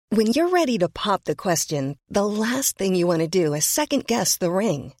When you're ready to pop the question, the last thing you want to do is second-guess the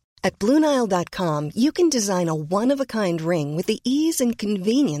ring. At BlueNile.com, you can design a one-of-a-kind ring with the ease and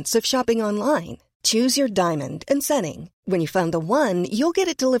convenience of shopping online. Choose your diamond and setting. When you find the one, you'll get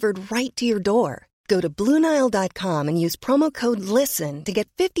it delivered right to your door. Go to BlueNile.com and use promo code LISTEN to get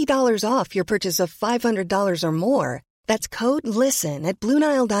 $50 off your purchase of $500 or more. That's code LISTEN at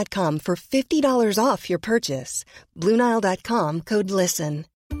BlueNile.com for $50 off your purchase. BlueNile.com, code LISTEN.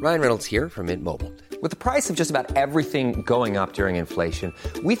 Ryan Reynolds here from Mint Mobile. With the price of just about everything going up during inflation,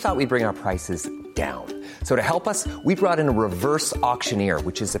 we thought we'd bring our prices down. So to help us, we brought in a reverse auctioneer,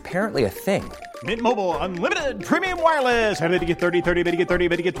 which is apparently a thing. Mint Mobile Unlimited Premium Wireless. How to get 30, 30, bit to get 30,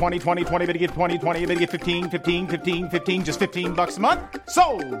 bit to get 20, 20, 20, bit to get 20, 20, bit to get 15, 15, 15, 15, just $15 a month?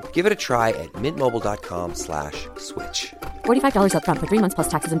 Sold! Give it a try at mintmobile.com/switch. $45 up front for 3 months plus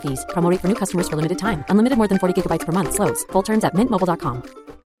taxes and fees. Promo rate for new customers for limited time. Unlimited more than 40 gigabytes per month. Slows full terms at mintmobile.com.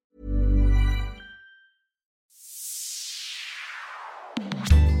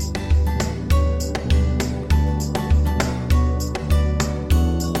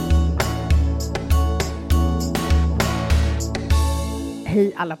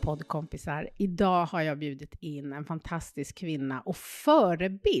 Hej alla poddkompisar. Idag har jag bjudit in en fantastisk kvinna och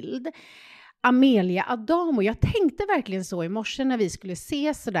förebild. Amelia Adamo. Jag tänkte verkligen så i morse när vi skulle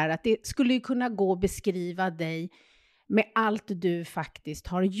ses sådär att det skulle kunna gå att beskriva dig med allt du faktiskt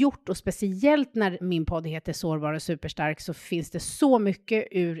har gjort. Och speciellt när min podd heter Sårbar och superstark så finns det så mycket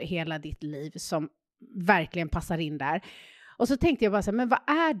ur hela ditt liv som verkligen passar in där. Och så tänkte jag bara så här, men vad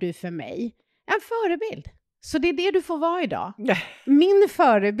är du för mig? En förebild. Så det är det du får vara idag. Min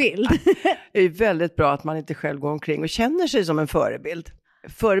förebild. Det är väldigt bra att man inte själv går omkring och känner sig som en förebild.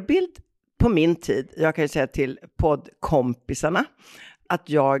 Förebild på min tid, jag kan ju säga till poddkompisarna att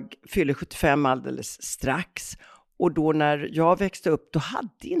jag fyller 75 alldeles strax. Och då när jag växte upp, då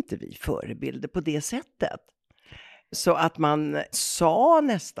hade inte vi förebilder på det sättet. Så att man sa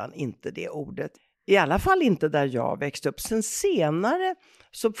nästan inte det ordet. I alla fall inte där jag växte upp. Sen senare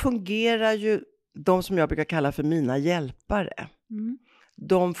så fungerar ju de som jag brukar kalla för mina hjälpare.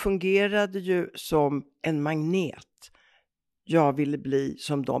 De fungerade ju som en magnet. Jag ville bli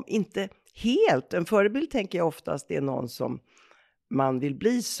som dem. Inte helt. En förebild tänker jag oftast är någon som man vill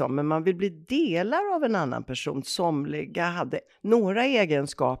bli som. Men man vill bli delar av en annan person. Somliga hade några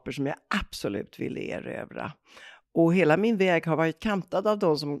egenskaper som jag absolut ville erövra. Och hela min väg har varit kantad av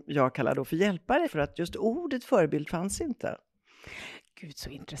de som jag kallar då för hjälpare. För att just ordet förebild fanns inte. Gud, så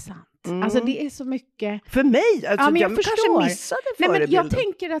intressant. Alltså det är så mycket. För mig, alltså, ja, men jag kanske missade förebilden. Nej, men jag förebilden.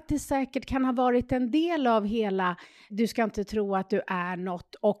 tänker att det säkert kan ha varit en del av hela, du ska inte tro att du är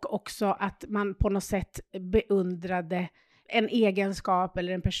något. Och också att man på något sätt beundrade en egenskap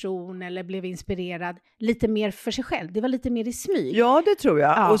eller en person eller blev inspirerad lite mer för sig själv. Det var lite mer i smyg. Ja, det tror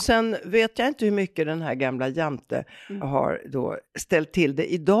jag. Ja. Och sen vet jag inte hur mycket den här gamla Jante har då ställt till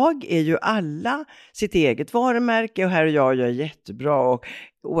det. Idag är ju alla sitt eget varumärke och här och jag gör jättebra. Och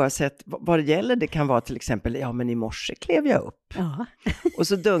oavsett vad det gäller, det kan vara till exempel, ja men i morse klev jag upp. Ja. Och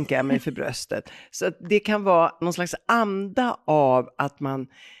så dunkar jag mig för bröstet. Så att det kan vara någon slags anda av att man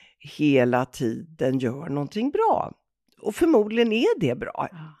hela tiden gör någonting bra. Och förmodligen är det bra.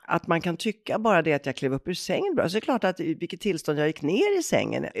 Ja. Att man kan tycka bara det att jag klev upp ur sängen bra. Så det är klart att vilket tillstånd jag gick ner i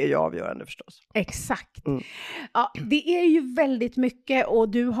sängen är ju avgörande förstås. Exakt. Ja, det är ju väldigt mycket och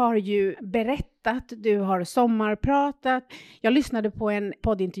du har ju berättat, du har sommarpratat. Jag lyssnade på en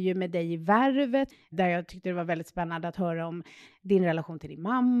poddintervju med dig i Värvet där jag tyckte det var väldigt spännande att höra om din relation till din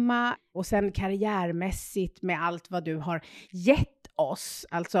mamma och sen karriärmässigt med allt vad du har gett oss.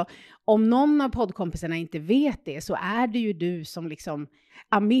 Alltså om någon av poddkompisarna inte vet det så är det ju du som liksom,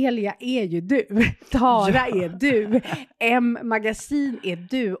 Amelia är ju du, Tara är du, M-magasin är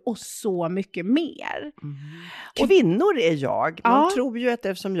du och så mycket mer. Kvinnor är jag. Man tror ju att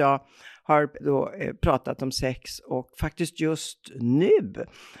eftersom jag har då pratat om sex och faktiskt just nu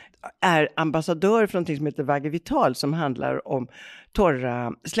är ambassadör för något som heter Vagge Vital som handlar om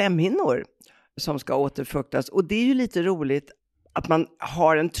torra slemhinnor som ska återfuktas. Och det är ju lite roligt att man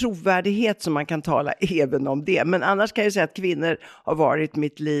har en trovärdighet som man kan tala även om det. Men annars kan jag säga att kvinnor har varit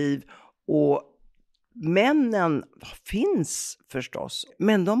mitt liv och männen finns förstås.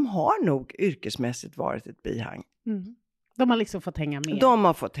 Men de har nog yrkesmässigt varit ett bihang. De har liksom fått hänga med. De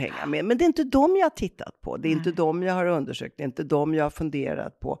har fått hänga med. Men det är inte dem jag har tittat på. Det är inte dem jag har undersökt. Det är inte dem jag har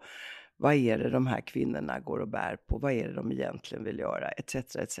funderat på. Vad är det de här kvinnorna går och bär på? Vad är det de egentligen vill göra? Etc.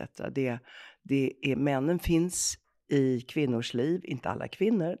 etc. Det är männen finns i kvinnors liv. Inte alla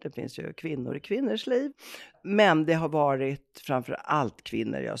kvinnor, det finns ju kvinnor i kvinnors liv. Men det har varit framför allt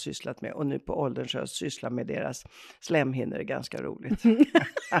kvinnor jag har sysslat med. Och nu på ålderns höst sysslar med deras slemhinnor, är ganska roligt.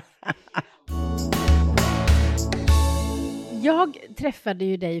 Jag träffade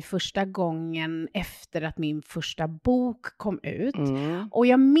ju dig första gången efter att min första bok kom ut. Och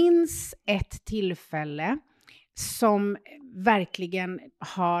jag minns ett tillfälle som verkligen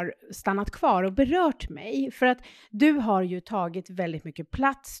har stannat kvar och berört mig. För att du har ju tagit väldigt mycket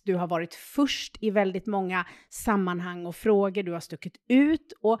plats. Du har varit först i väldigt många sammanhang och frågor. Du har stuckit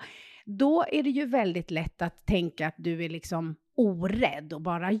ut. Och då är det ju väldigt lätt att tänka att du är liksom orädd och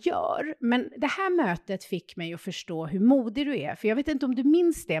bara gör. Men det här mötet fick mig att förstå hur modig du är. För jag vet inte om du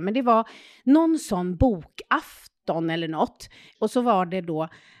minns det, men det var någon sån bokafton eller något. Och så var det då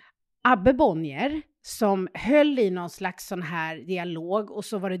Abbe Bonnier som höll i någon slags sån här dialog. Och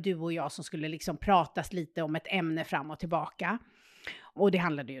så var det du och jag som skulle liksom pratas lite om ett ämne fram och tillbaka. Och det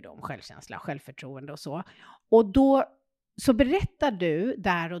handlade ju då om självkänsla, självförtroende och så. Och då så berättar du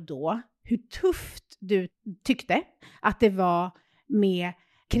där och då hur tufft du tyckte att det var med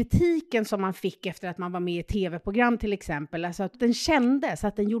kritiken som man fick efter att man var med i tv-program till exempel. Alltså att den kändes,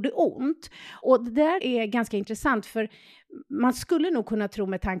 att den gjorde ont. Och det där är ganska intressant, för man skulle nog kunna tro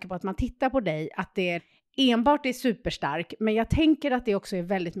med tanke på att man tittar på dig att det enbart är superstark. Men jag tänker att det också är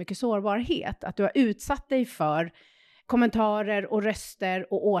väldigt mycket sårbarhet. Att du har utsatt dig för kommentarer och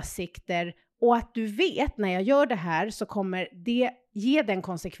röster och åsikter. Och att du vet, när jag gör det här så kommer det ge den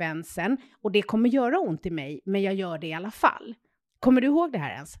konsekvensen. Och det kommer göra ont i mig, men jag gör det i alla fall. Kommer du ihåg det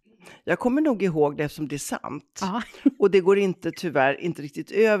här ens? Jag kommer nog ihåg det eftersom det är sant. Ja. Och det går inte tyvärr inte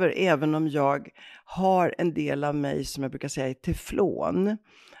riktigt över, även om jag har en del av mig som jag brukar säga är teflon.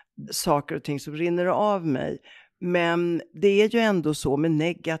 Saker och ting som rinner av mig. Men det är ju ändå så med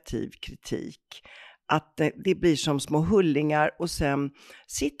negativ kritik att det blir som små hullingar, och sen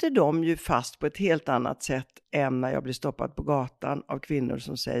sitter de ju fast på ett helt annat sätt än när jag blir stoppad på gatan av kvinnor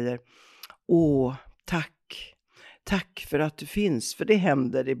som säger: åh, tack för att du finns. För det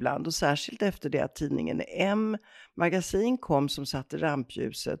händer ibland, och särskilt efter det att tidningen M-magasin kom som satte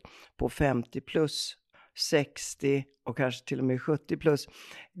rampljuset på 50 plus, 60 och kanske till och med 70 plus.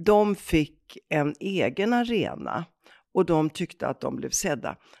 De fick en egen arena och de tyckte att de blev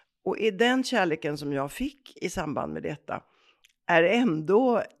sedda. Och i den kärleken som jag fick i samband med detta är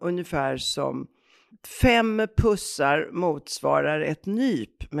ändå ungefär som 5 pussar motsvarar ett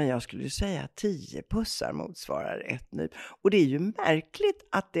nyp. Men jag skulle säga 10 pussar motsvarar ett nyp. Och det är ju märkligt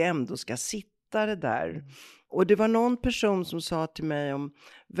att det ändå ska sitta det där. Och det var någon person som sa till mig om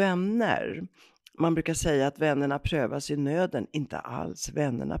vänner. Man brukar säga att vännerna prövas i nöden. Inte alls,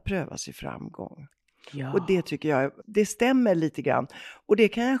 vännerna prövas i framgång. Ja. Och det tycker jag, det stämmer lite grann. Och det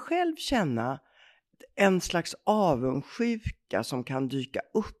kan jag själv känna, en slags avundsjuka som kan dyka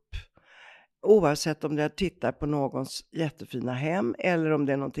upp. Oavsett om jag tittar på någons jättefina hem eller om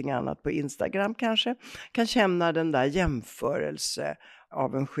det är någonting annat på Instagram kanske. Kan känna den där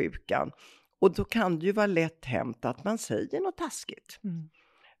avundsjukan. Och då kan det ju vara lätt hänt att man säger något taskigt. Mm.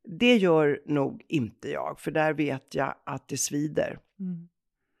 Det gör nog inte jag, för där vet jag att det svider. Mm.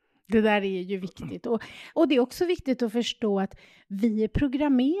 Det där är ju viktigt. Och det är också viktigt att förstå att vi är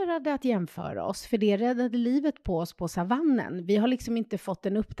programmerade att jämföra oss. För det räddade livet på oss på savannen. Vi har liksom inte fått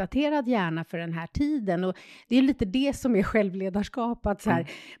en uppdaterad hjärna för den här tiden. Och det är lite det som är självledarskap. Att så här,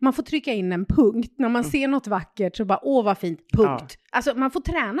 man får trycka in en punkt. När man ser något vackert så bara, åh vad fint, punkt. Ja. Alltså man får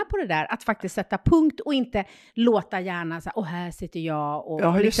träna på det där. Att faktiskt sätta punkt och inte låta hjärnan så här, åh här sitter jag.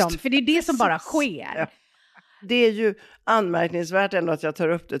 Och liksom, för det är det som bara sker. Ja. Det är ju anmärkningsvärt ändå att jag tar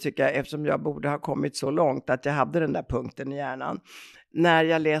upp det, tycker jag, eftersom jag borde ha kommit så långt att jag hade den där punkten i hjärnan. När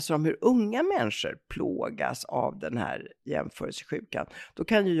jag läser om hur unga människor plågas av den här jämförelsesjukan, då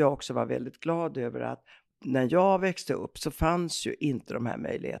kan ju jag också vara väldigt glad över att när jag växte upp så fanns ju inte de här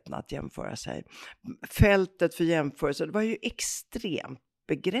möjligheterna att jämföra sig. Fältet för jämförelse, det var ju extremt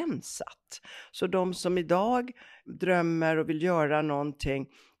begränsat. Så de som idag drömmer och vill göra någonting,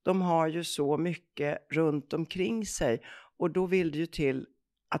 de har ju så mycket runt omkring sig, och då vill det ju till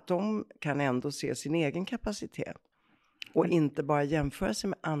att de kan ändå se sin egen kapacitet och inte bara jämföra sig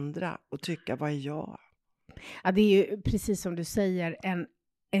med andra och tycka, vad är jag? Ja, det är ju precis som du säger en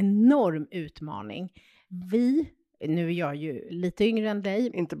enorm utmaning. Nu är jag ju lite yngre än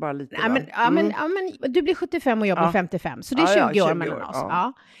dig. Inte bara lite. Men du blir 75 och jag blir 55. Så det är 20 år mellan oss.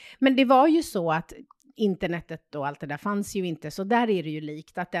 Ja. Men det var ju så att internetet och allt det där fanns ju inte. Så där är det ju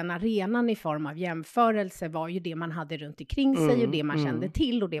likt. Att den arenan i form av jämförelse var ju det man hade runt omkring sig. Och det man kände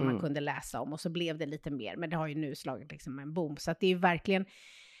till och det man kunde läsa om. Och så blev det lite mer. Men det har ju nu slagit liksom en boom. Så att det är ju verkligen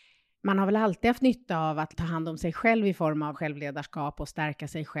man har väl alltid haft nytta av att ta hand om sig själv i form av självledarskap och stärka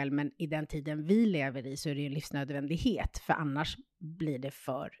sig själv. Men i den tiden vi lever i så är det ju en livsnödvändighet. För annars blir det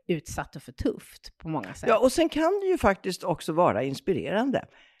för utsatt och för tufft på många sätt. Ja, och sen kan det ju faktiskt också vara inspirerande.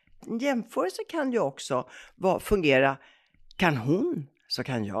 En jämförelse kan ju också fungera. Kan hon så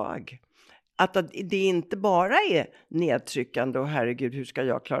kan jag. Att det inte bara är nedtryckande och herregud hur ska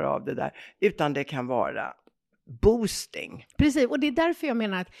jag klara av det där. Utan det kan vara boosting. Precis, och det är därför jag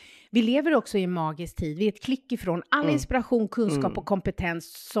menar att vi lever också i en magisk tid. Vi är ett klick ifrån all inspiration, kunskap och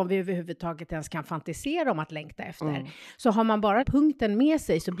kompetens som vi överhuvudtaget ens kan fantisera om att längta efter. Så har man bara punkten med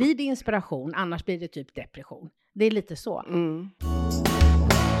sig så blir det inspiration, annars blir det typ depression. Det är lite så.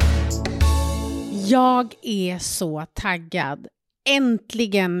 Jag är så taggad.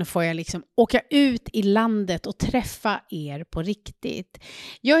 Äntligen får jag liksom åka ut i landet och träffa er på riktigt.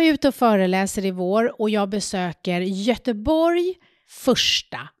 Jag är ute och föreläser i vår och jag besöker Göteborg 1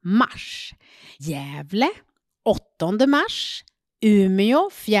 mars. Gävle 8 mars. Umeå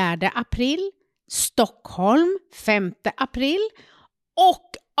 4 april. Stockholm 5 april.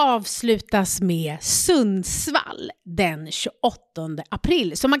 Och avslutas med Sundsvall den 28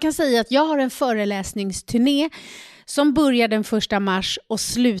 april. Så man kan säga att jag har en föreläsningsturné som börjar den 1 mars och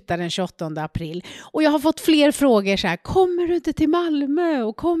slutar den 28 april. Och jag har fått fler frågor så här, kommer du inte till Malmö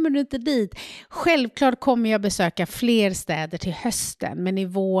och kommer du inte dit? Självklart kommer jag besöka fler städer till hösten, men i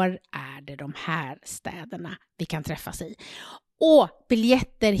vår är det de här städerna vi kan träffas i. Och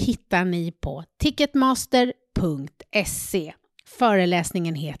biljetter hittar ni på ticketmaster.se.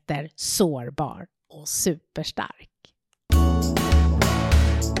 Föreläsningen heter Sårbar och superstark.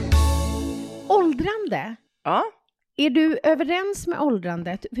 Åldrande. Ja. Är du överens med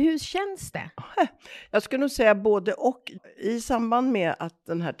åldrandet? Hur känns det? Jag skulle nog säga både och. I samband med att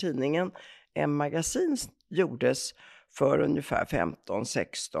den här tidningen M-magasin gjordes för ungefär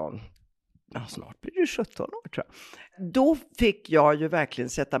 15-16, snart blir det 17 år tror jag. Då fick jag ju verkligen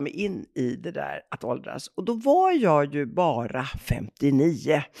sätta mig in i det där att åldras. Och då var jag ju bara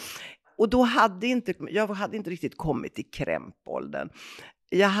 59. Och då hade jag hade inte riktigt kommit i krämpåldern.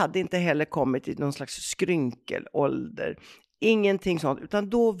 Jag hade inte heller kommit i någon slags skrynkelålder. Ingenting sånt. Utan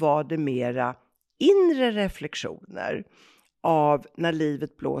då var det mera inre reflektioner av när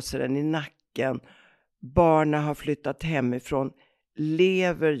livet blåser en i nacken. Barnen har flyttat hemifrån.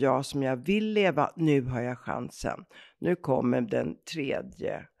 Lever jag som jag vill leva? Nu har jag chansen. Nu kommer den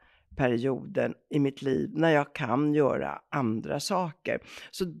 3:e perioden i mitt liv när jag kan göra andra saker.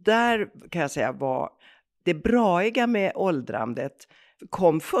 Så där kan jag säga var det braiga med åldrandet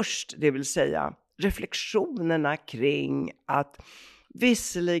kom först, det vill säga reflektionerna kring att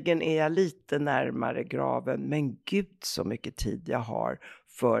visserligen är jag lite närmare graven, men gud så mycket tid jag har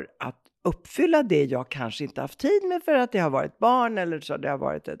för att uppfylla det jag kanske inte haft tid med för att det har varit barn eller så det har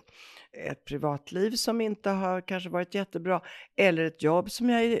varit ett privatliv som inte har kanske varit jättebra eller ett jobb som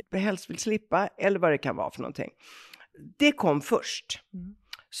jag helst vill slippa eller vad det kan vara för någonting. Det kom först.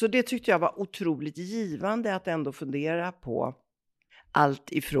 Så det tyckte jag var otroligt givande att ändå fundera på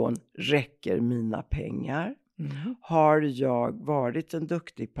allt ifrån räcker mina pengar? Har jag varit en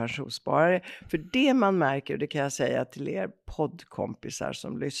duktig pensionssparare? För det man märker, och det kan jag säga till er poddkompisar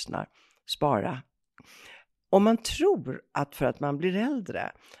som lyssnar, spara. Om man tror att för att man blir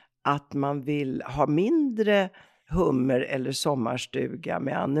äldre att man vill ha mindre hummer eller sommarstuga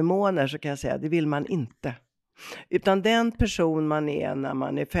med anemoner så kan jag säga att det vill man inte. Utan den person man är när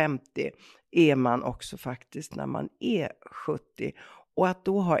man är 50 är man också faktiskt när man är 70. Och att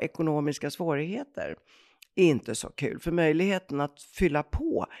då ha ekonomiska svårigheter är inte så kul. För möjligheten att fylla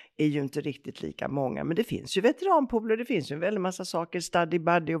på är ju inte riktigt lika många. Men det finns ju veteranpooler, det finns ju en väldigt massa saker, study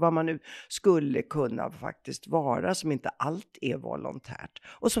buddy och vad man nu skulle kunna faktiskt vara som inte allt är volontärt.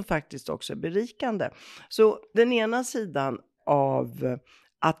 Och som faktiskt också är berikande. Så den ena sidan av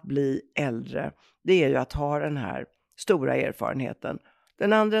att bli äldre, det är ju att ha den här stora erfarenheten.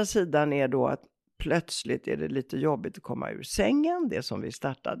 Den andra sidan är då att plötsligt är det lite jobbigt att komma ur sängen. Det som vi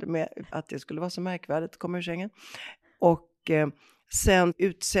startade med, att det skulle vara så märkvärdigt att komma ur sängen. Och sen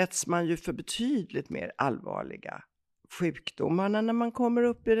utsätts man ju för betydligt mer allvarliga sjukdomar när man kommer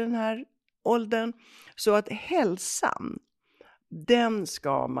upp i den här åldern. Så att hälsan, den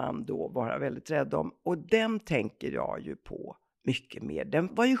ska man då vara väldigt rädd om. Och den tänker jag ju på mycket mer.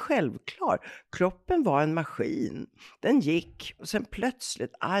 Den var ju självklar. Kroppen var en maskin. Den gick och sen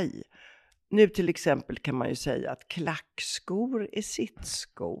plötsligt, Nu till exempel kan man ju säga att klackskor är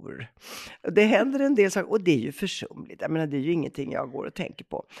sittskor. Det händer en del saker och det är ju försumligt. Jag menar, det är ju ingenting jag går och tänker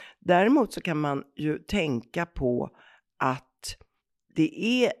på. Däremot så kan man ju tänka på att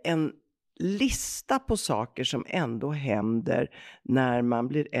det är en lista på saker som ändå händer när man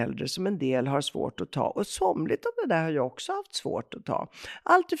blir äldre, som en del har svårt att ta. Och somligt av det där har jag också haft svårt att ta.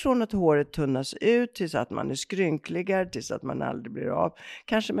 Allt ifrån att håret tunnas ut tills att man är skrynkligare, tills att man aldrig blir av.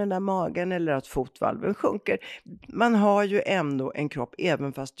 Kanske med den där magen eller att fotvalven sjunker. Man har ju ändå en kropp,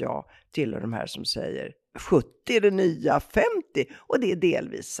 även fast jag tillhör de här som säger 70 är det nya 50. Och det är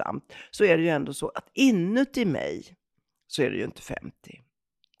delvis sant. Så är det ju ändå så att inuti mig så är det ju inte 50.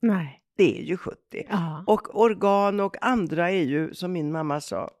 Nej. Det är ju 70. Ja. Och organ och andra är ju, som min mamma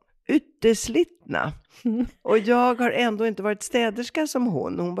sa, uteslitna. Och jag har ändå inte varit städerska som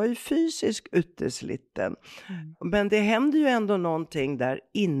hon. Hon var ju fysiskt uteslitten. Men det händer ju ändå någonting där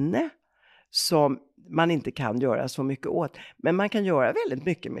inne som man inte kan göra så mycket åt. Men man kan göra väldigt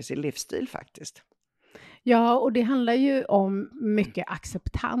mycket med sin livsstil faktiskt. Ja, och det handlar ju om mycket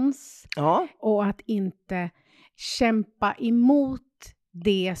acceptans. Ja. Och att inte kämpa emot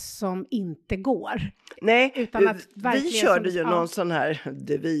det som inte går. Nej, utan att vi körde ju någon sån här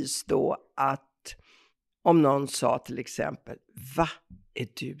devis då att om någon sa till exempel, va, är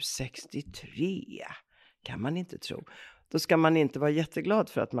du 63? Kan man inte tro. Då ska man inte vara jätteglad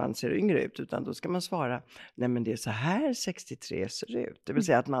för att man ser yngre ut, utan då ska man svara, nej men det är så här 63 ser ut. Det vill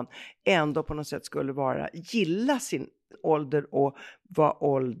säga att man ändå på något sätt skulle gilla sin ålder och vad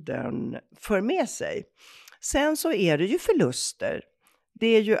åldern för med sig. Sen så är det ju förluster. Det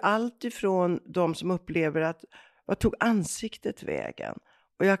är ju allt ifrån de som upplever att vad tog ansiktet vägen?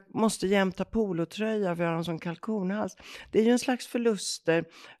 Och jag måste jämta polotröja för jag har en sån kalkonhals. Det är ju en slags förluster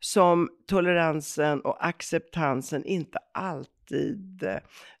som toleransen och acceptansen inte alltid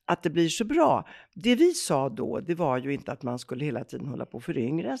att det blir så bra. Det vi sa då, det var ju inte att man skulle hela tiden hålla på att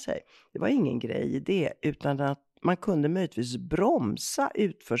föryngra sig. Det var ingen grej i det, utan att man kunde möjligtvis bromsa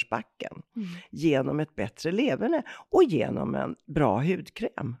utförsbacken genom ett bättre leverne och genom en bra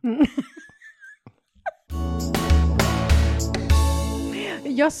hudkräm.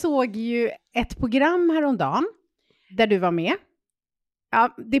 Jag såg ju ett program häromdagen där du var med.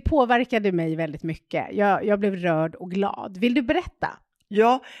 Ja, det påverkade mig väldigt mycket. Jag blev rörd och glad. Vill du berätta?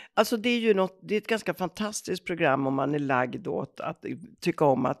 Ja, alltså det är ju det är ett ganska fantastiskt program om man är lagd åt att tycka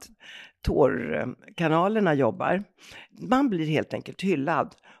om att tårkanalerna jobbar. Man blir helt enkelt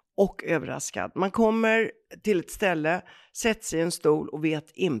hyllad och överraskad. Man kommer till ett ställe, sätter sig i en stol och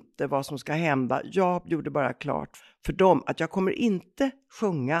vet inte vad som ska hända. Jag gjorde bara klart för dem att jag kommer inte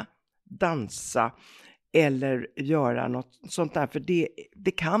sjunga, dansa eller göra något sånt där. För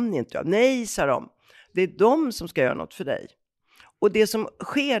det kan inte jag. Nej, sa de. Det är de som ska göra något för dig. Och det som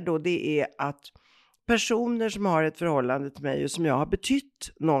sker då, det är att personer som har ett förhållande till mig och som jag har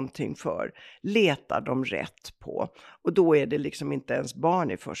betytt någonting för letar de rätt på. Och då är det liksom inte ens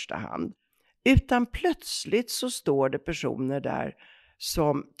barn i första hand. Utan plötsligt så står det personer där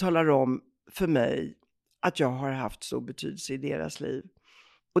som talar om för mig att jag har haft så betydelse i deras liv.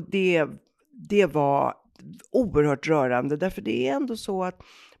 Och det var oerhört rörande, därför det är ändå så att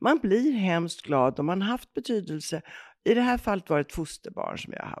man blir hemskt glad om man haft betydelse. I det här fallet var det ett fosterbarn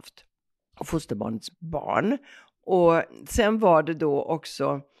som jag har haft. Och fosterbarnets barn. Och sen var det då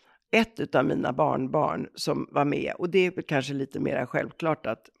också ett av mina barnbarn som var med. Och det är väl kanske lite mer självklart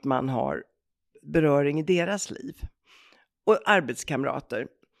att man har beröring i deras liv. Och arbetskamrater.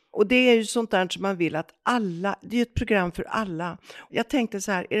 Och det är ju sånt där som man vill att alla, det är ju ett program för alla. Jag tänkte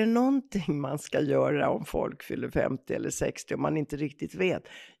så här, är det någonting man ska göra om folk fyller 50 eller 60 och man inte riktigt vet?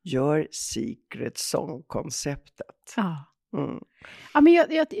 Gör Secret Song-konceptet. Ja. Ja, men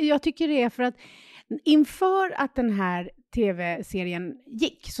jag tycker det är för att inför att den här tv-serien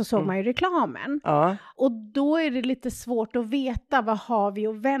gick så såg man ju reklamen. Ja. Och då är det lite svårt att veta vad har vi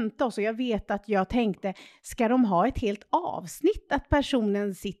att vänta oss. Och jag vet att jag tänkte, ska de ha ett helt avsnitt att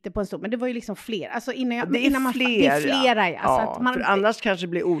personen sitter på en stol? Men det var ju liksom fler. Alltså det är flera. Ja. Ja, Så att man, för annars kanske det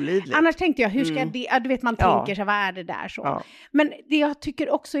blir olidligt. Annars tänkte jag, hur ska det, du vet man tänker sig, vad är det där så. Ja. Men det jag tycker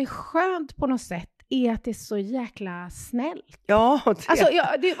också är skönt på något sätt är att det är så jäkla snällt. Ja,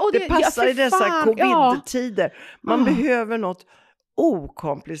 det passar i dessa covid-tider. Man behöver något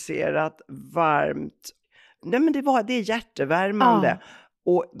okomplicerat, varmt. Nej, men det är hjärtevärmande.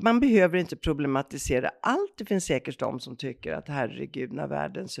 Och man behöver inte problematisera allt. Det finns säkert de som tycker att herregud, när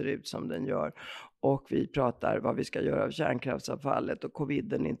världen ser ut som den gör och vi pratar vad vi ska göra av kärnkraftsavfallet och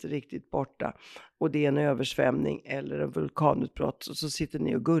coviden är inte riktigt borta och det är en översvämning eller en vulkanutbrott, och så sitter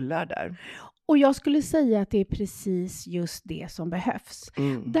ni och gullar där. Och jag skulle säga att det är precis just det som behövs.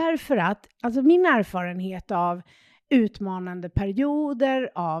 Därför att, alltså min erfarenhet av utmanande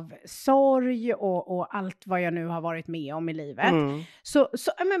perioder av sorg och allt vad jag nu har varit med om i livet. Så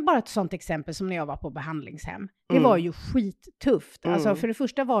men bara ett sånt exempel som när jag var på behandlingshem. Det var ju skittufft. Alltså för det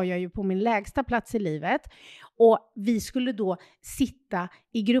första var jag ju på min lägsta plats i livet. Och vi skulle då sitta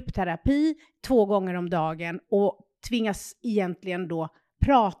i gruppterapi 2 gånger om dagen och tvingas egentligen då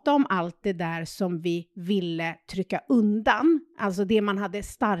prata om allt det där som vi ville trycka undan. Alltså det man hade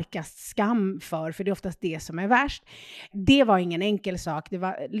starkast skam för det är oftast det som är värst. Det var ingen enkel sak. Det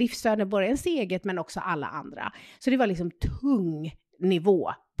var livsöden, både ens eget men också alla andra. Så det var liksom tung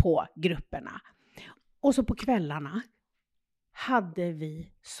nivå på grupperna. Och så på kvällarna hade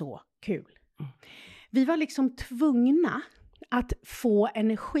vi så kul. Vi var liksom tvungna att få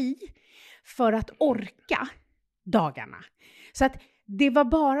energi för att orka dagarna. Så att det var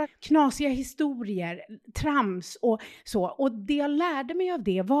bara knasiga historier, trams och så. Och det jag lärde mig av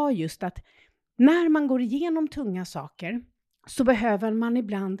det var just att när man går igenom tunga saker så behöver man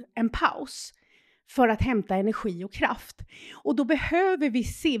ibland en paus för att hämta energi och kraft. Och då behöver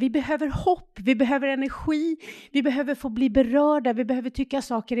vi behöver hopp, vi behöver energi, vi behöver få bli berörda, vi behöver tycka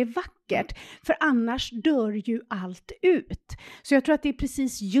saker är vackert. För annars dör ju allt ut. Så jag tror att det är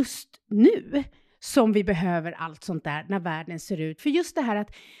precis just nu som vi behöver allt sånt där när världen ser ut. För just det här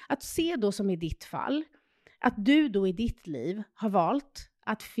att se då som i ditt fall, att du då i ditt liv har valt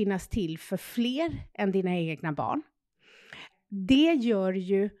att finnas till för fler än dina egna barn. Det gör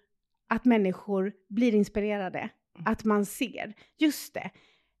ju att människor blir inspirerade. Att man ser, just det.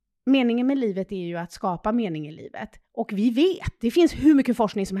 Meningen med livet är ju att skapa mening i livet. Och vi vet, det finns hur mycket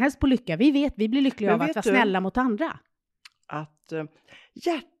forskning som helst på lycka. Vi blir lyckliga av att vara snälla mot andra. Att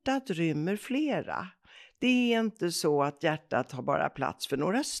hjärtat rymmer flera. Det är inte så att hjärtat har bara plats för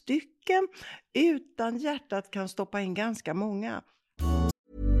några stycken, utan hjärtat kan stoppa in ganska många.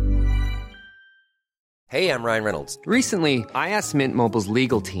 Hey, I'm Ryan Reynolds. Recently, I asked Mint Mobile's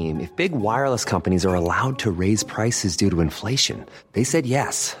legal team if big wireless companies are allowed to raise prices due to inflation. They said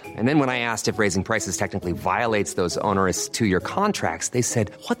yes. And then when I asked if raising prices technically violates those onerous 2-year contracts, they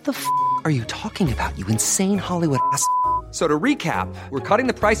said, "What the f*** are you talking about, you insane Hollywood ass?" So to recap, we're cutting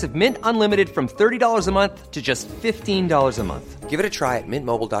the price of Mint Unlimited from $30 a month to just $15 a month. Give it a try at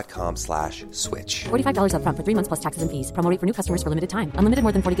mintmobile.com/switch. $45 up front for 3 months plus taxes and fees. Promo rate for new customers for limited time. Unlimited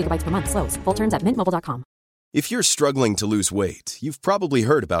more than 40 gigabytes per month. Slows full terms at mintmobile.com. If you're struggling to lose weight, you've probably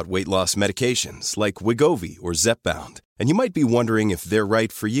heard about weight loss medications like Wegovy or Zepbound, and you might be wondering if they're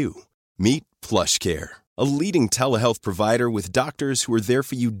right for you. Meet PlushCare, a leading telehealth provider with doctors who are there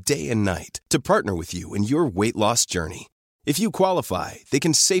for you day and night to partner with you in your weight loss journey. If you qualify, they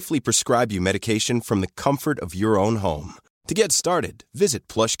can safely prescribe you medication from the comfort of your own home. To get started,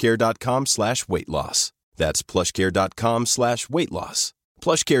 visit plushcare.com/weightloss. That's plushcare.com/weightloss.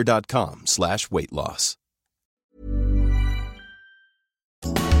 plushcare.com/weightloss.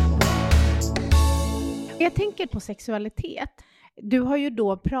 Jag tänker på sexualitet. Du har ju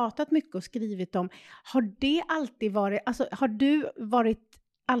då pratat mycket och skrivit om, har du varit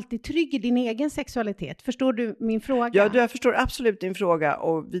alltid trygg i din egen sexualitet? Förstår du min fråga? Ja, jag förstår absolut din fråga.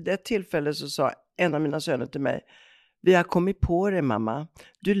 Och vid ett tillfälle så sa en av mina söner till mig: "Vi har kommit på det, mamma.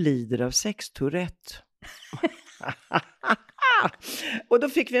 Du lider av sextourette." Och då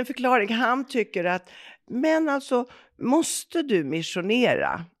fick vi en förklaring. Han tycker att, men alltså, måste du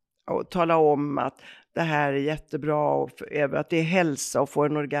missionera och tala om att det här är jättebra och att det är hälsa och få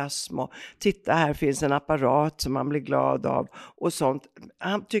en orgasm och titta, här finns en apparat som man blir glad av och sånt.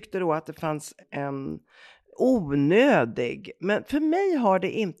 Han tyckte då att det fanns en onödig, men för mig har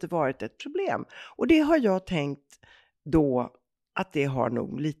det inte varit ett problem. Och det har jag tänkt då att det har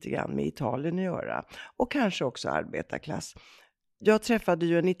nog lite grann med Italien att göra och kanske också arbetarklass. Jag träffade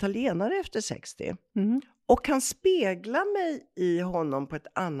ju en italienare efter 60 och kan spegla mig i honom på ett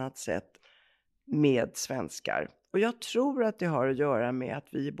annat sätt med svenskar. Och jag tror att det har att göra med att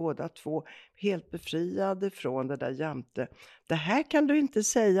vi är båda två helt befriade från det där jämte. Det här kan du inte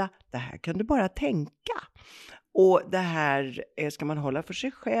säga, det här kan du bara tänka. Och det här ska man hålla för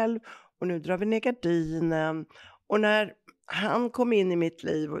sig själv. Och nu drar vi ner gardinen. Och när han kom in i mitt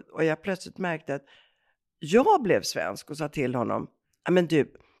liv och jag plötsligt märkte att jag blev svensk och sa till honom: "Men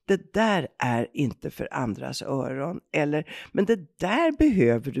du, det där är inte för andras öron." Eller, "Men det där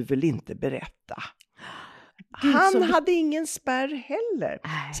behöver du väl inte berätta." Han hade ingen spärr heller.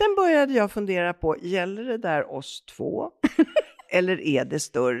 Sen började jag fundera på, gäller det där oss två? Eller är det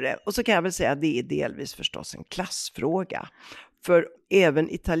större? Och så kan jag väl säga att det är delvis förstås en klassfråga. För även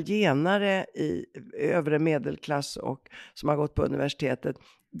italienare i övre medelklass och som har gått på universitetet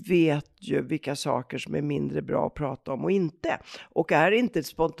vet ju vilka saker som är mindre bra att prata om och inte. Och är inte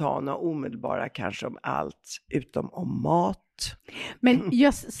spontana och omedelbara kanske om allt utom om mat. Men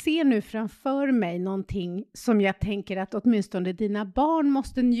jag ser nu framför mig någonting som jag tänker att åtminstone dina barn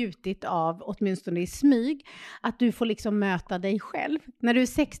måste njutit av, åtminstone i smyg. Att du får liksom möta dig själv. När du är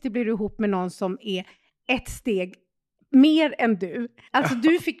 60 blir du ihop med någon som är ett steg mer än du. Alltså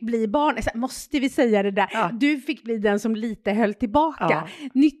du fick bli barn, måste vi säga det där? Ja. Du fick bli den som lite höll tillbaka. Ja.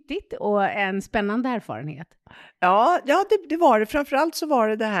 Nyttigt och en spännande erfarenhet. Ja, det var det. Framförallt så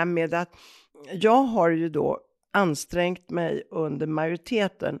var det här med att jag har ju då ansträngt mig under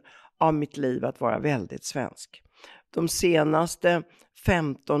majoriteten av mitt liv att vara väldigt svensk. De senaste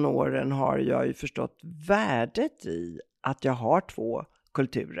 15 åren har jag ju förstått värdet i att jag har 2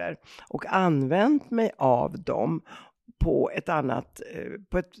 kulturer och använt mig av dem på ett annat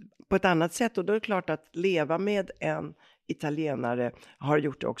sätt. Och då är det klart att leva med en italienare har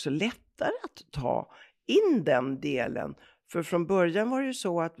gjort det också lättare att ta in den delen. För från början var det ju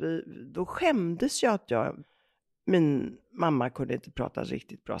så att då skämdes jag att min mamma kunde inte prata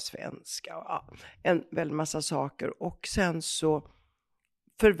riktigt bra svenska. Och en väldigt massa saker. Och sen så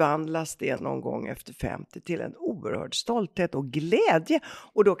förvandlas det någon gång efter 50 till en oerhörd stolthet och glädje.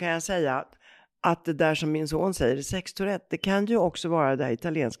 Och då kan jag säga att det där som min son säger, sextourette, det kan ju också vara det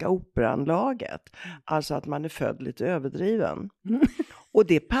italienska operanlaget. Alltså att man är född lite överdriven. Och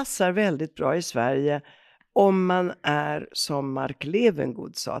det passar väldigt bra i Sverige om man är som Mark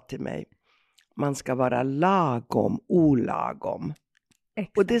Levengood sa till mig. Man ska vara lagom, olagom.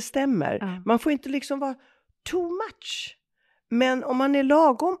 Exakt. Och det stämmer. Ja. Man får inte liksom vara too much. Men om man är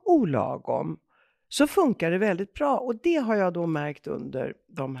lagom, olagom så funkar det väldigt bra. Och det har jag då märkt under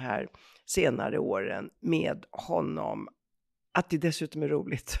de här senare åren med honom. Att det dessutom är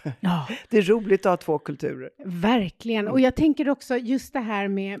roligt. Ja. Det är roligt att ha 2 kulturer. Verkligen. Och jag tänker också just det här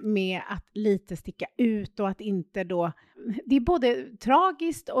med att lite sticka ut och att inte då... Det är både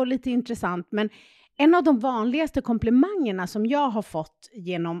tragiskt och lite intressant. Men en av de vanligaste komplimangerna som jag har fått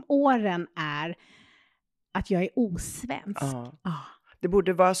genom åren är att jag är osvensk. Ja. Det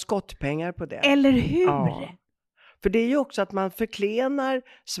borde vara skottpengar på det. Eller hur? Ja. För det är ju också att man förklenar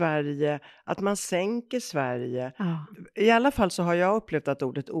Sverige, att man sänker Sverige. Ja. I alla fall så har jag upplevt att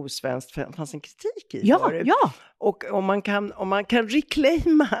ordet osvenskt fanns en kritik i. Ja. Och om man kan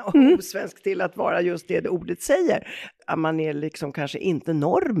reclaima osvensk till att vara just det ordet säger, att man är liksom kanske inte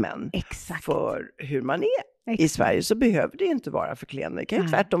normen. Exakt. För hur man är. Exakt. I Sverige så behöver det inte vara förklenande. Det kan ju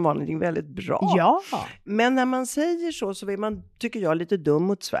tvärtom vara någonting väldigt bra. Ja. Men när man säger så är man, tycker jag, lite dum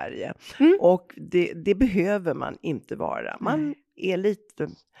mot Sverige. Och det behöver man inte vara. Man är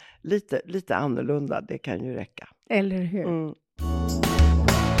lite annorlunda. Det kan ju räcka. Eller hur?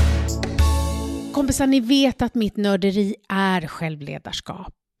 Kompisar, ni vet att mitt nörderi är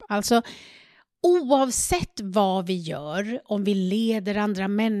självledarskap. Alltså... Oavsett vad vi gör, om vi leder andra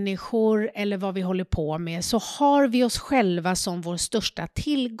människor eller vad vi håller på med, så har vi oss själva som vår största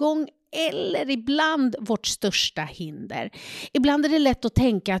tillgång eller ibland vårt största hinder. Ibland är det lätt att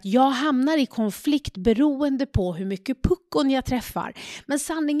tänka att jag hamnar i konflikt beroende på hur mycket puckon jag träffar. Men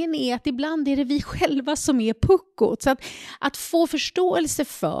sanningen är att ibland är det vi själva som är puckot. Så att få förståelse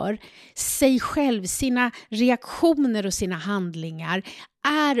för sig själv, sina reaktioner och sina handlingar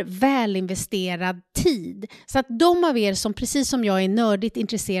är välinvesterad tid. Så att de av er som precis som jag är nördigt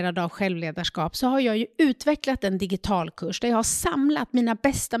intresserade av självledarskap, så har jag ju utvecklat en digitalkurs där jag har samlat mina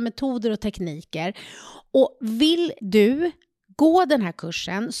bästa metoder och tekniker. Och vill du gå den här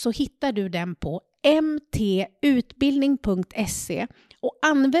kursen så hittar du den på mtutbildning.se, och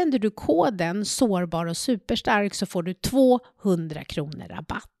använder du koden sårbar och superstark så får du 200 kronor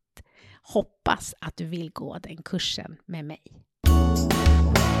rabatt. Hoppas att du vill gå den kursen med mig.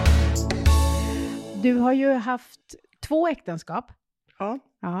 Du har ju haft 2 äktenskap. Ja.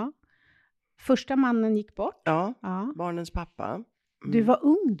 Första mannen gick bort. Ja. Barnens pappa. Du var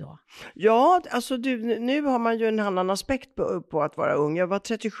ung då? Ja, alltså nu har man ju en annan aspekt på att vara ung. Jag var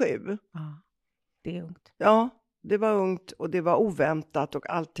 37. Ja, det är ungt. Ja, det var ungt och det var oväntat och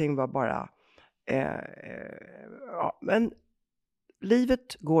allting var bara... men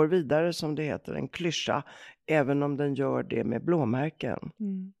livet går vidare, som det heter, en klyscha, även om den gör det med blåmärken.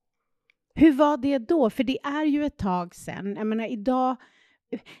 Hur var det då? För det är ju ett tag sedan. Jag menar, idag...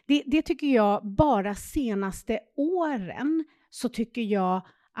 Det tycker jag, bara senaste åren så tycker jag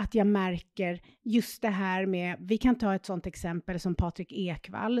att jag märker just det här med, vi kan ta ett sånt exempel som Patrik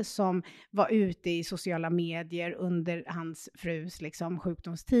Ekwall som var ute i sociala medier under hans frus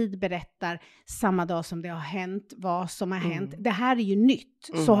sjukdomstid, berättar samma dag som det har hänt vad som har hänt. Det här är ju nytt,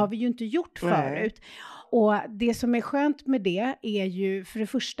 så har vi ju inte gjort förut. Och det som är skönt med det är ju för det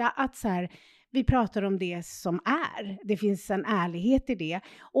första att så här, vi pratar om det som är. Det finns en ärlighet i det.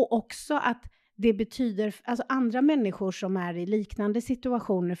 Och också att det betyder, alltså andra människor som är i liknande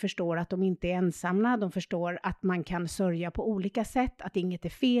situationer förstår att de inte är ensamma. De förstår att man kan sörja på olika sätt. Att inget är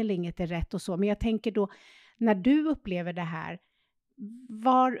fel, inget är rätt och så. Men jag tänker då, när du upplever det här,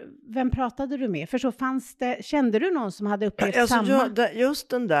 vem pratade du med? För så kände du någon som hade upplevt samma? Just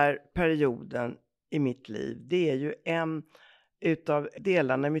den där perioden i mitt liv, det är ju en utav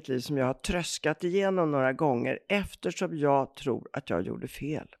delarna i mitt liv som jag har tröskat igenom några gånger, eftersom jag tror att jag gjorde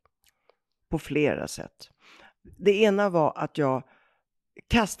fel på flera sätt. Det ena var att jag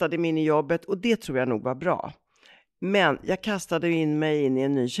kastade mig in i jobbet, och det tror jag nog var bra. Men jag kastade mig in i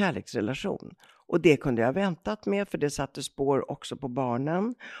en ny kärleksrelation. Och det kunde jag ha väntat med, för det satte spår också på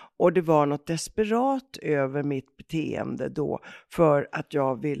barnen. Och det var något desperat över mitt beteende då, för att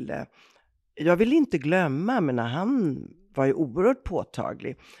jag ville inte glömma, men han var ju oerhört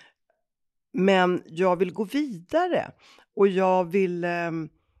påtaglig. Men jag vill gå vidare, och jag vill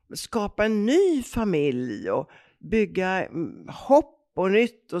skapa en ny familj och bygga hopp och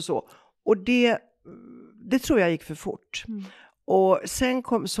nytt och så. Och det tror jag gick för fort. Och sen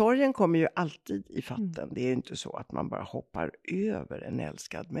sorgen kommer ju alltid i fatten. Det är ju inte så att man bara hoppar över en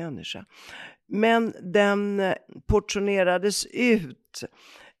älskad människa. Men den portionerades ut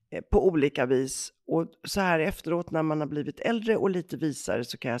på olika vis. Och så här efteråt, när man har blivit äldre och lite visare,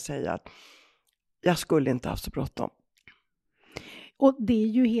 så kan jag säga att jag skulle inte ha så bråttom. Och det är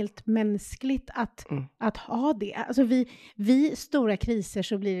ju helt mänskligt att ha det. Alltså vid stora kriser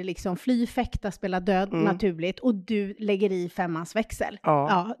så blir det liksom fly, fäkta, spela död naturligt. Och du lägger i 5:ans växel.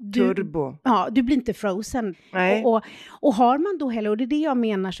 Ja, turbo. Ja, du blir inte frozen. Nej. Och har man då heller, och det är det jag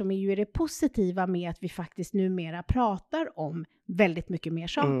menar som är ju det positiva med att vi faktiskt numera pratar om väldigt mycket mer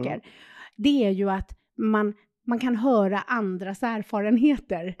saker. Det är ju att man kan höra andras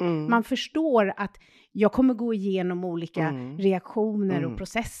erfarenheter. Man förstår att jag kommer gå igenom olika reaktioner och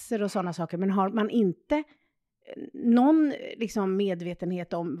processer och sådana saker. Men har man inte någon liksom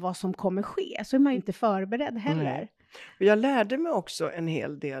medvetenhet om vad som kommer ske, så är man ju inte förberedd heller. Nej. Och jag lärde mig också en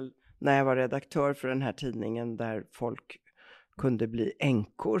hel del när jag var redaktör för den här tidningen, där folk kunde bli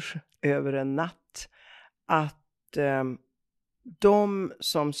änkor över en natt. Att de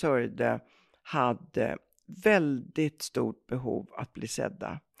som sörjde hade väldigt stort behov att bli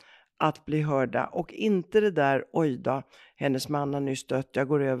sedda, att bli hörda, och inte det där, oj då, hennes man har nyss dött, jag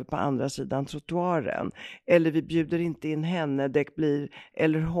går över på andra sidan trottoaren, eller vi bjuder inte in henne, det blir,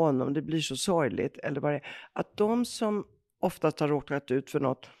 eller honom, det blir så sorgligt, eller vad det är. Att de som oftast har råkat ut för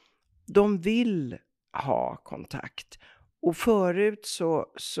något, de vill ha kontakt. Och förut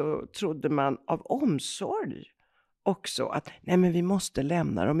så trodde man av omsorg också att nej, men vi måste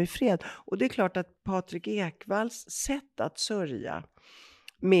lämna dem i fred. Och det är klart att Patrik Ekwalls sätt att sörja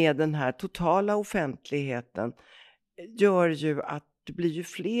med den här totala offentligheten gör ju att det blir ju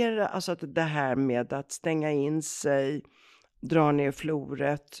flera, alltså att det här med att stänga in sig, dra ner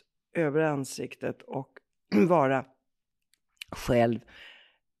floret över ansiktet och vara själv,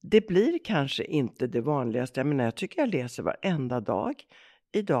 det blir kanske inte det vanligaste. Jag menar, jag tycker jag läser varenda dag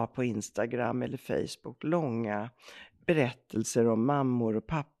idag på Instagram eller Facebook långa berättelser om mammor och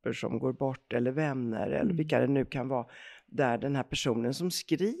pappor som går bort, eller vänner, eller vilka det nu kan vara, där den här personen som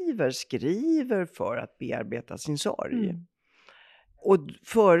skriver för att bearbeta sin sorg. Och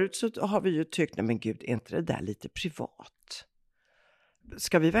förut så har vi ju tyckt, nej men gud, är inte det där lite privat?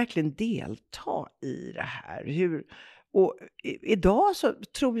 Ska vi verkligen delta i det här? Och idag så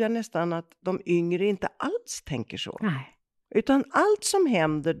tror jag nästan att de yngre inte alls tänker så. Nej. Utan allt som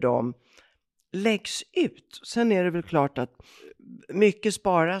händer dem läggs ut. Sen är det väl klart att mycket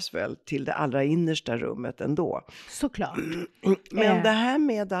sparas väl till det allra innersta rummet ändå. Såklart. Men det här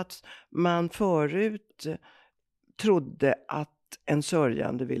med att man förut trodde att en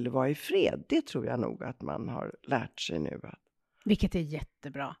sörjande ville vara i fred, det tror jag nog att man har lärt sig nu. Vilket är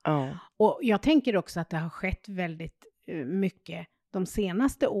jättebra. Ja. Och jag tänker också att det har skett väldigt mycket de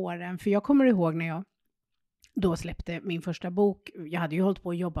senaste åren. För jag kommer ihåg när jag då släppte min första bok. Jag hade ju hållit på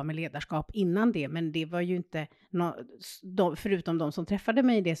att jobba med ledarskap innan det, men det var ju inte förutom de som träffade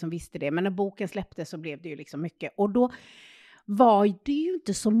mig, det som visste det. Men när boken släpptes så blev det ju liksom mycket. Och då var det ju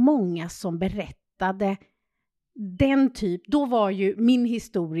inte så många som berättade då var ju min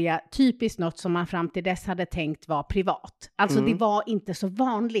historia typiskt något som man fram till dess hade tänkt var privat. Alltså det var inte så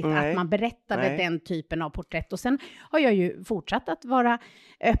vanligt att man berättade den typen av porträtt. Och sen har jag ju fortsatt att vara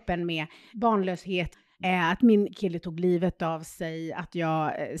öppen med barnlöshet, att min kille tog livet av sig, att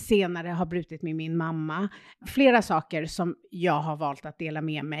jag senare har brutit med min mamma. Flera saker som jag har valt att dela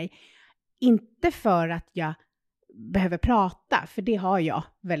med mig. Inte för att jag behöver prata, för det har jag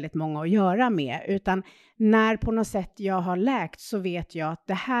väldigt många att göra med, utan när på något sätt jag har läkt så vet jag att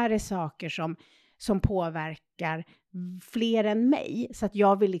det här är saker som påverkar fler än mig, så att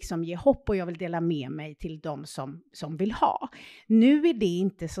jag vill liksom ge hopp och jag vill dela med mig till de som vill ha. Nu är det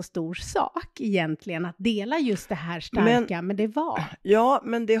inte så stor sak egentligen att dela just det här starka, men det var. Ja,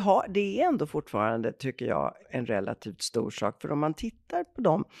 men det är ändå fortfarande, tycker jag, en relativt stor sak. För om man tittar på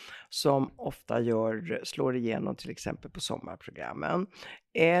dem som ofta slår igenom till exempel på sommarprogrammen,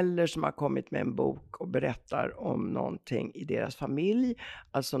 eller som har kommit med en bok och berättar om någonting i deras familj,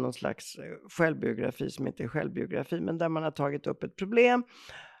 alltså någon slags självbiografi som inte är självbiografi, men där man har tagit upp ett problem.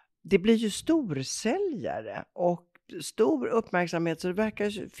 Det blir ju storsäljare och stor uppmärksamhet, så det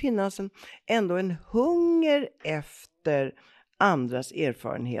verkar finnas ändå en hunger efter andras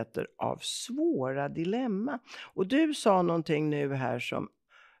erfarenheter av svåra dilemma. Och du sa någonting nu här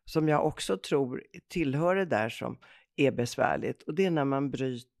som jag också tror tillhör det där som är besvärligt, och det är när man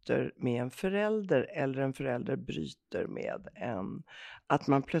bryter med en förälder eller en förälder bryter med att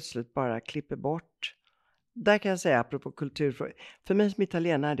man plötsligt bara klipper bort. Där kan jag säga, apropå kulturfrågor, för mig som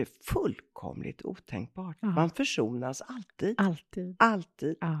italienare är det fullkomligt otänkbart. Ja. Man försonas alltid.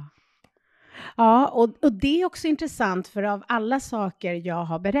 Ja, och det är också intressant, för av alla saker jag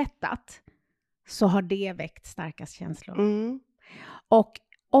har berättat så har det väckt starkast känslor. Och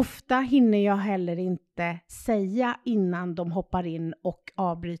ofta hinner jag heller inte säga innan de hoppar in och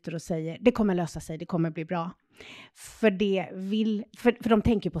avbryter och säger det kommer lösa sig, det kommer bli bra. För de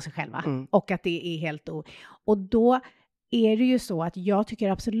tänker på sig själva och att det är helt och då är det ju så att jag tycker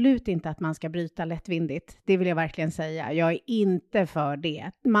absolut inte att man ska bryta lättvindigt. Det vill jag verkligen säga. Jag är inte för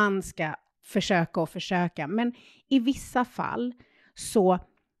det. Man ska försöka, men i vissa fall så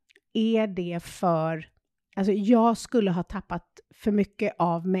är det alltså jag skulle ha tappat för mycket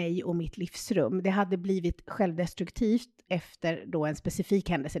av mig och mitt livsrum. Det hade blivit självdestruktivt efter då en specifik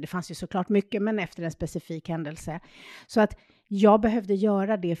händelse. Det fanns ju såklart mycket, men efter en specifik händelse. Så att jag behövde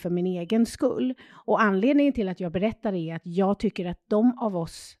göra det för min egen skull. Och anledningen till att jag berättar är att jag tycker att de av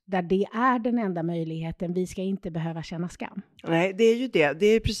oss där det är den enda möjligheten, vi ska inte behöva känna skam. Nej, det är ju det. Det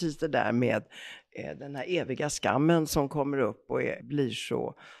är precis det där med den här eviga skammen som kommer upp och blir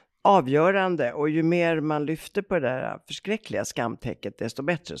så avgörande, och ju mer man lyfter på det där förskräckliga skamtäcket, desto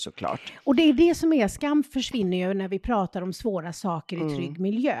bättre såklart. Och det är det som är, skam försvinner ju när vi pratar om svåra saker i trygg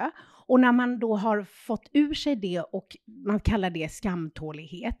miljö. Och när man då har fått ur sig det och man kallar det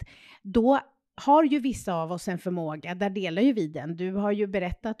skamtålighet, då har ju vissa av oss en förmåga, där delar ju vi den. Du har ju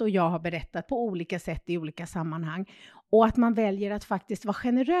berättat och jag har berättat på olika sätt i olika sammanhang. Och att man väljer att faktiskt vara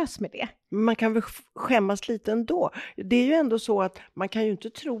generös med det. Man kan väl skämmas lite ändå. Det är ju ändå så att man kan ju inte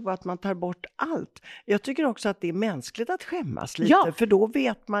tro att man tar bort allt. Jag tycker också att det är mänskligt att skämmas lite. Ja. För då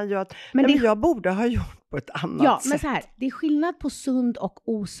vet man ju att men jag borde ha gjort på ett annat sätt. Men så här, det är skillnad på sund och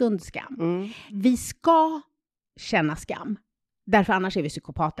osund skam. Vi ska känna skam. Därför annars är vi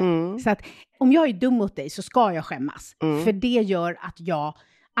psykopater. Så att om jag är dum mot dig så ska jag skämmas. För det gör att jag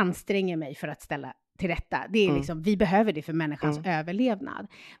anstränger mig för att ställa till rätta. Det är liksom, vi behöver det för människans överlevnad.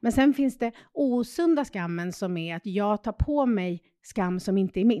 Men sen finns det osunda skammen som är att jag tar på mig skam som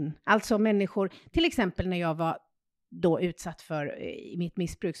inte är min. Alltså människor, till exempel när jag var då utsatt för, i mitt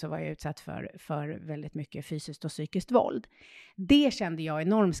missbruk så var jag utsatt för väldigt mycket fysiskt och psykiskt våld. Det kände jag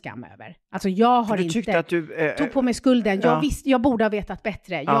enorm skam över. Alltså jag har inte att du tog på mig skulden. Jag borde ha vetat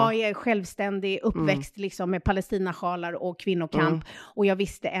bättre. Jag är självständig, uppväxt liksom med palestinasjalar och kvinnokamp. Och jag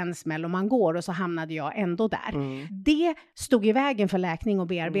visste en smäll om man går, och så hamnade jag ändå där. Det stod i vägen för läkning och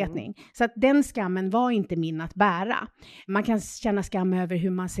bearbetning. Så att den skammen var inte min att bära. Man kan känna skam över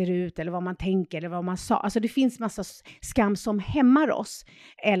hur man ser ut eller vad man tänker eller vad man sa. Alltså det finns massa skam som hämmar oss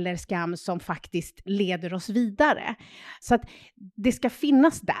eller skam som faktiskt leder oss vidare. Så att det ska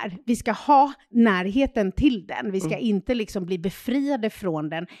finnas där. Vi ska ha närheten till den. Vi ska inte liksom bli befriade från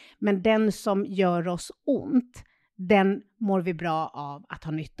den. Men den som gör oss ont, den mår vi bra av att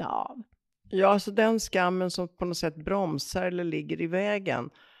ha nytta av. Ja, alltså den skammen som på något sätt bromsar eller ligger i vägen.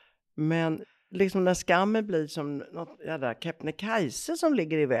 Men liksom när skammen blir som något jävla Kebnekaise som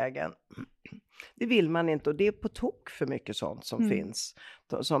ligger i vägen. Det vill man inte, och det är på tok för mycket sånt som finns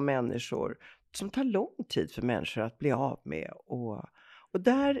som människor, som tar lång tid för människor att bli av med. Och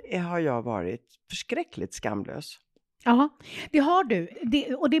där har jag varit förskräckligt skamlös. Ja, det har du.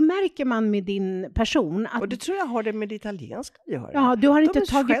 Och det märker man med din person. Att... Och det tror jag har det med det italienska att göra. Ja, du har inte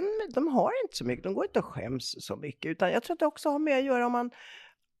de har inte så mycket, de går inte att skäms så mycket. Utan jag tror att det också har med att göra om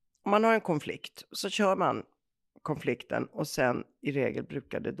man har en konflikt, så kör man konflikten och sen i regel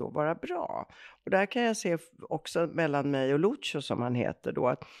brukar det då vara bra. Och där kan jag se också mellan mig och Lucio som han heter då,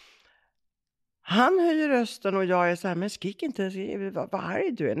 att Han höjer rösten och jag är så här, men skrik inte, vad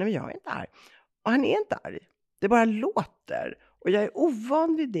arg du är. Nej, men jag är inte arg. Och han är inte arg. Det bara låter. Och jag är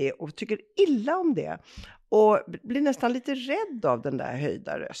ovan vid det och tycker illa om det. Och blir nästan lite rädd av den där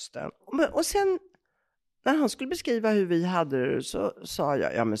höjda rösten. Och sen när han skulle beskriva hur vi hade det så sa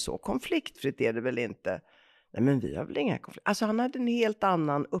jag, ja men så konfliktfritt är det väl inte. Nej men vi har väl inga konflikter. Alltså han hade en helt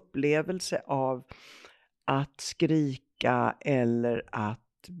annan upplevelse av att skrika eller att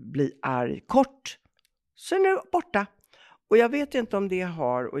bli arg. Kort, så är det borta. Och jag vet inte om det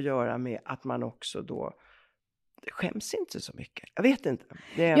har att göra med att man också då skäms inte så mycket. Jag vet inte.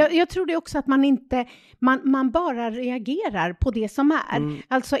 Jag tror det också att man inte, man bara reagerar på det som är.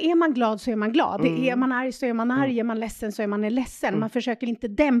 Alltså är man glad så är man glad. Är man arg så är man arg. Är man ledsen så är man ledsen. Man försöker inte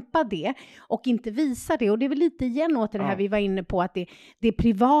dämpa det och inte visa det. Och det är väl lite igen åt det här vi var inne på, att det är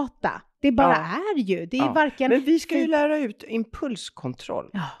privata. Det bara är ju. Det är varken... Men vi ska ju lära ut impulskontroll.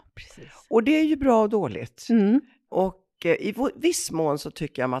 Ja, precis. Och det är ju bra och dåligt. Och i viss mån så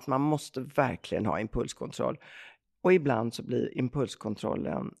tycker jag att man måste verkligen ha impulskontroll. Och ibland så blir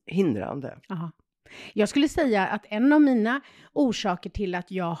impulskontrollen hindrande. Aha. Jag skulle säga att en av mina orsaker till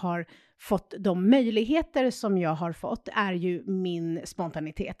att jag har fått de möjligheter som jag har fått är ju min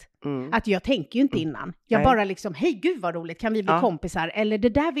spontanitet. Att jag tänker ju inte innan. Jag bara liksom, hej gud vad roligt, kan vi bli kompisar? Eller det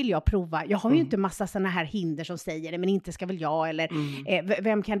där vill jag prova. Jag har ju inte massa sådana här hinder som säger det, men inte ska väl jag, eller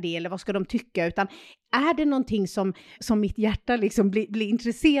vem kan det, eller vad ska de tycka? Utan är det någonting som mitt hjärta liksom blir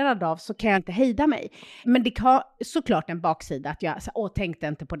intresserad av, så kan jag inte hejda mig. Men det har såklart en baksida att jag tänkte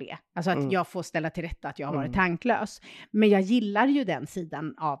inte på det. Alltså att jag får ställa till rätta att jag har varit tanklös. Men jag gillar ju den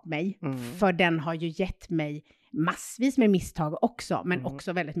sidan av mig. För den har ju gett mig massvis med misstag också. Men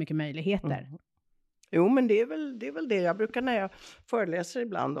också väldigt mycket möjligheter. Jo, men det är väl det. Jag brukar, när jag föreläser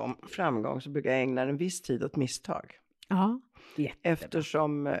ibland om framgång, så brukar jag ägna en viss tid åt misstag. Ja,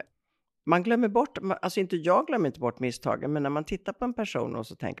 eftersom man glömmer bort, alltså inte jag glömmer inte bort misstagen, men när man tittar på en person och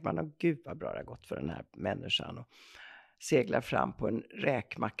så tänker man, gud vad bra det har gått för den här människan, och seglar fram på en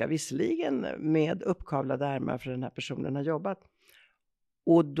räkmacka, visserligen med uppkavlade ärmar, för den här personen har jobbat.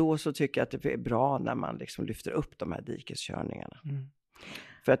 Och då så tycker jag att det är bra när man liksom lyfter upp de här dikeskörningarna.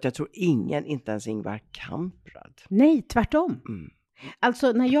 För att jag tror inte ens Ingvar Kamprad. Nej, tvärtom.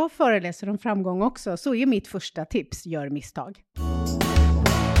 Alltså när jag föreläser om framgång också, så är mitt första tips, gör misstag.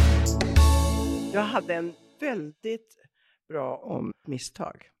 Jag hade en väldigt bra om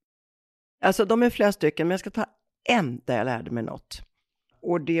misstag. Alltså de är flera stycken, men jag ska ta en där jag lärde mig något.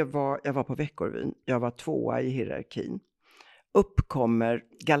 Och det var, jag var på Veckorevyn. Jag var 2:a i hierarkin. Uppkommer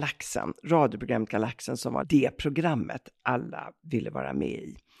Galaxen, radioprogrammet Galaxen, som var det programmet alla ville vara med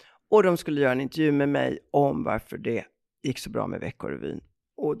i. Och de skulle göra en intervju med mig om varför det gick så bra med Veckorevyn.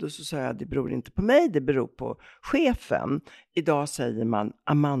 Och då så sa jag, det beror inte på mig, det beror på chefen. Idag säger man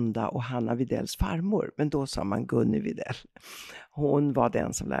Amanda och Hanna Widells farmor, men då sa man Gunni Widell. Hon var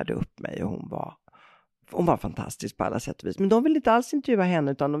den som lärde upp mig, och hon var fantastisk på alla sätt och vis. Men de ville inte alls intervjua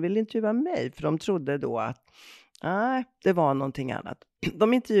henne, utan de ville intervjua mig, för de trodde då att nej, det var någonting annat.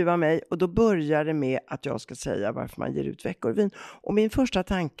 De intervjuade mig, och då börjar det med att jag ska säga varför man ger ut Veckorevyn. Och min första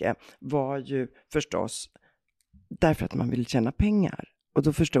tanke var ju förstås därför att man vill tjäna pengar. Och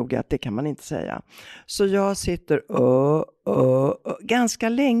då förstod jag att det kan man inte säga. Så jag sitter ganska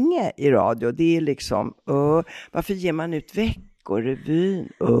länge i radio. Det är liksom, varför ger man ut Veckorevyn?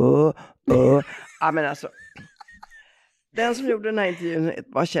 Ja, men alltså, den som gjorde den här intervjun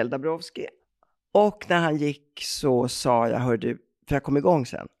var Kjell Dabrowski. Och när han gick så sa jag, hör du, för jag kom igång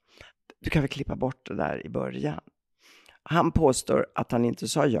sen, du kan väl klippa bort det där i början. Han påstår att han inte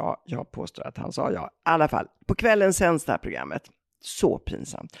sa ja, jag påstår att han sa ja. I alla fall, på kvällen sänds det här programmet. Så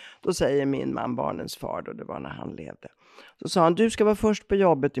pinsamt. Då säger min man, barnens far, då det var när han levde. Så sa han, du ska vara först på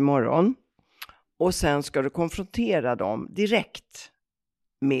jobbet imorgon. Och sen ska du konfrontera dem direkt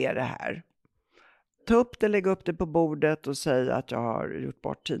med det här. Ta upp det, lägga upp det på bordet och säga att jag har gjort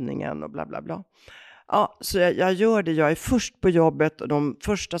bort tidningen och bla bla bla. Ja, så jag gör det. Jag är först på jobbet, och de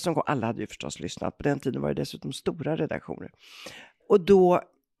första som kom, alla hade ju förstås lyssnat. På den tiden var det dessutom stora redaktioner. Och då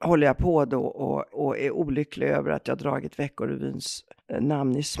håller jag på då och är olycklig över att jag dragit Veckorevyns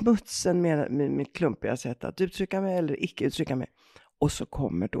namn i smutsen med klumpiga sätt att uttrycka mig eller icke uttrycka mig. Och så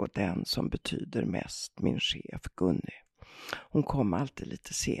kommer då den som betyder mest, min chef Gunni. Hon kom alltid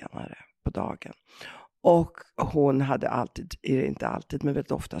lite senare på dagen. Och hon hade alltid, inte alltid men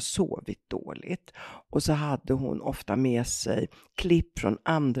väldigt ofta, sovit dåligt. Och så hade hon ofta med sig klipp från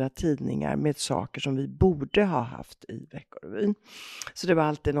andra tidningar med saker som vi borde ha haft i Veckorevyn. Så det var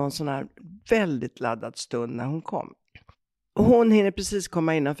alltid någon sån här väldigt laddad stund när hon kom. Och hon hinner precis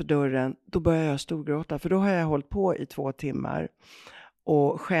komma innanför dörren, då börjar jag storgråta. För då har jag hållit på i 2 timmar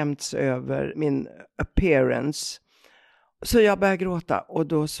och skämts över min appearance. Så jag börjar gråta och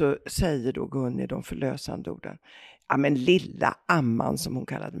då så säger då Gunni de förlösande orden. Ja men lilla amman som hon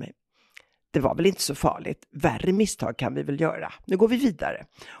kallade mig. Det var väl inte så farligt. Värre misstag kan vi väl göra. Nu går vi vidare.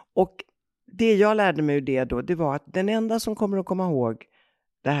 Och det jag lärde mig ur det då, det var att den enda som kommer att komma ihåg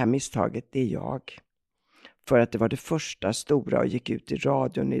det här misstaget, det är jag. För att det var det första stora och gick ut i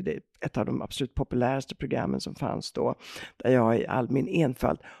radion i ett av de absolut populäraste programmen som fanns då. Där jag i all min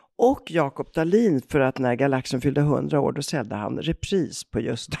enfald. Och Jakob Dahlin, för att när Galaxen fyllde 100 år då sände han repris på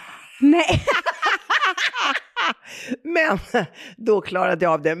just det. Nej! Men då klarade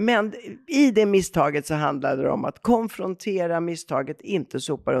jag av det. Men i det misstaget så handlade det om att konfrontera misstaget, inte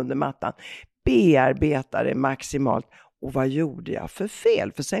sopa under mattan. Bearbeta det maximalt. Och vad gjorde jag för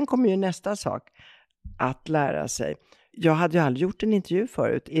fel? För sen kommer ju nästa sak. Att lära sig. Jag hade ju aldrig gjort en intervju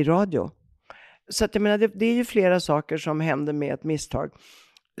förut i radio. Så att jag menar, det är ju flera saker som händer med ett misstag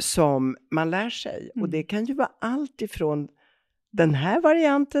som man lär sig. Och det kan ju vara allt ifrån den här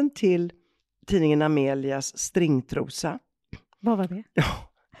varianten till tidningen Amelias stringtrosa. Vad var det?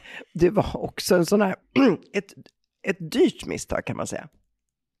 Ja, det var också en sån här ett dyrt misstag kan man säga.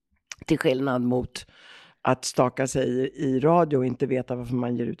 Till skillnad mot att staka sig i radio och inte veta varför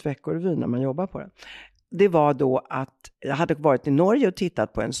man ger ut Veckorevyn när man jobbar på den. Det var då att jag hade varit i Norge och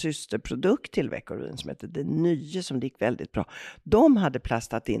tittat på en systerprodukt till Veckorevyn som heter Det Nye, som gick väldigt bra. De hade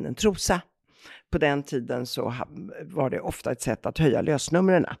plastat in en trosa. På den tiden så var det ofta ett sätt att höja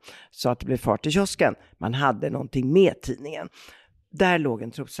lösnumren så att det blev fart i kiosken. Man hade någonting med tidningen. Där låg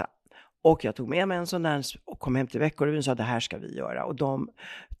en trosa. Och jag tog med mig en sån där och kom hem till Veckorevyn och sa det här ska vi göra. Och de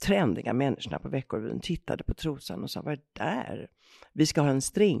trendiga människorna på Veckorevyn tittade på trosan och sa vad är det där? Vi ska ha en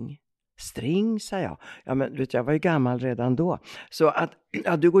string. String, sa jag. Ja men vet jag var ju gammal redan då. Så att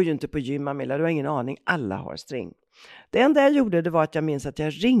du går ju inte på gym Amelia, du har ingen aning. Alla har string. Det enda jag gjorde det var att jag minns att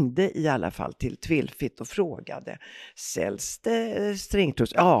jag ringde i alla fall till Twilfit och frågade. Säljs det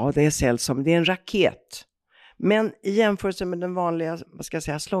stringtros? Ja det säljs som det är en raket. Men i jämförelse med den vanliga, vad ska jag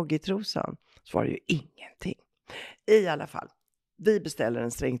säga, sloggitrosan så var det ju ingenting. I alla fall, vi beställer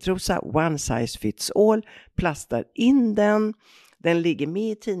en stringtrosa, one size fits all, plastar in den. Den ligger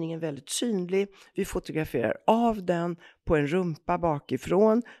med i tidningen väldigt synlig. Vi fotograferar av den på en rumpa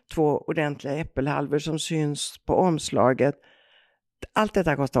bakifrån. 2 ordentliga äppelhalvor som syns på omslaget. Allt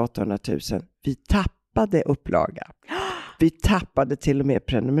detta kostar 800 000. Vi tappade upplaga. Vi tappade till och med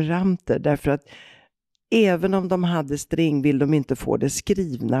prenumeranter därför att även om de hade string vill de inte få det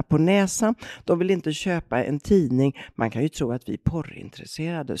skrivna på näsan. De vill inte köpa en tidning. Man kan ju tro att vi är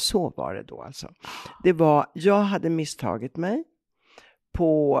porrintresserade. Så var det då alltså. Jag hade misstagit mig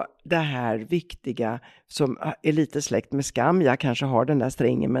på det här viktiga som är lite släkt med skam. Jag kanske har den där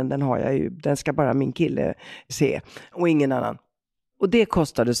stringen men den har jag ju. Den ska bara min kille se och ingen annan. Och det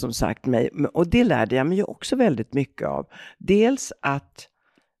kostade som sagt mig. Och det lärde jag mig ju också väldigt mycket av. Dels att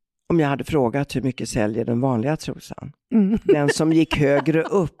om jag hade frågat hur mycket säljer den vanliga trosan. Den som gick högre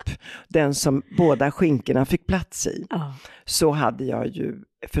upp. Den som båda skinkorna fick plats i. Så hade jag ju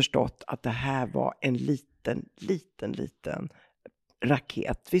förstått att det här var en liten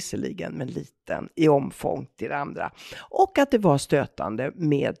raket. Visserligen men liten i omfång till det andra. Och att det var stötande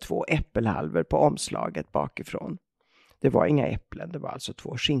med 2 äppelhalvor på omslaget bakifrån. Det var inga äpplen, det var alltså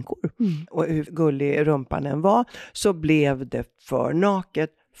 2 skinkor. Och hur gullig rumpan än var så blev det för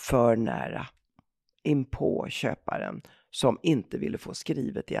naket. För nära in på köparen som inte ville få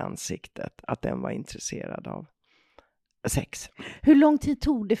skrivet i ansiktet att den var intresserad av sex. Hur lång tid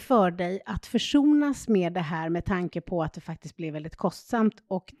tog det för dig att försonas med det här med tanke på att det faktiskt blev väldigt kostsamt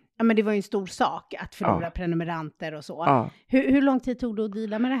och ja, men det var ju en stor sak att förlora prenumeranter och så. Ja. Hur lång tid tog det att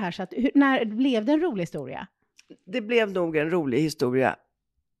deala med det här? Så att, när blev det en rolig historia? Det blev nog en rolig historia.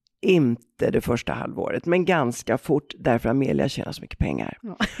 Inte det första halvåret, men ganska fort därför Amelia tjänar så mycket pengar.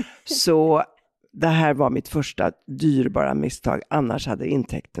 Ja. Så det här var mitt första dyrbara misstag. Annars hade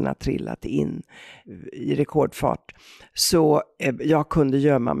intäkterna trillat in i rekordfart. Så jag kunde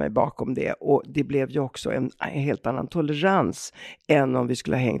gömma mig bakom det. Och det blev ju också en helt annan tolerans än om vi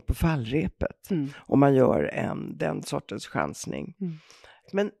skulle ha hängt på fallrepet. Om man gör den sortens chansning.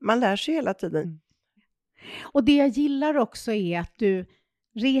 Men man lär sig hela tiden. Och det jag gillar också är att du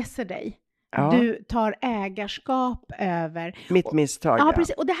reser dig. Ja. Du tar ägarskap över. Mitt misstag. Ja,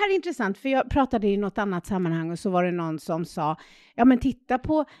 precis. Och det här är intressant för jag pratade i något annat sammanhang och så var det någon som sa ja men titta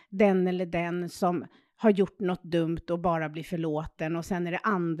på den eller den som har gjort något dumt och bara blir förlåten och sen är det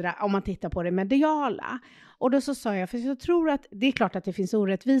andra om man tittar på det mediala. Och då så sa jag, för jag tror att det är klart att det finns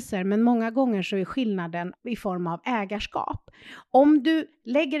orättvisor men många gånger så är skillnaden i form av ägarskap. Om du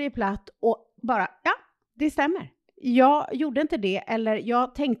lägger dig platt och bara, ja det stämmer. jag gjorde inte det, eller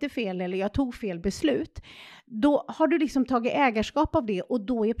jag tänkte fel, eller jag tog fel beslut. Då har du liksom tagit ägarskap av det, och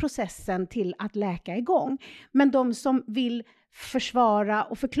då är processen till att läka igång. Men de som vill försvara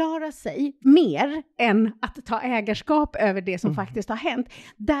och förklara sig mer än att ta ägarskap över det som faktiskt har hänt,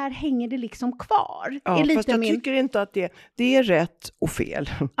 där hänger det liksom kvar. Ja, fast jag tycker inte att det är rätt och fel.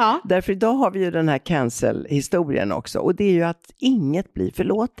 Ja. Därför idag har vi ju den här cancel-historien också, och det är ju att inget blir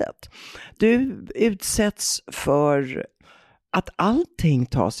förlåtet. Du utsätts för att allting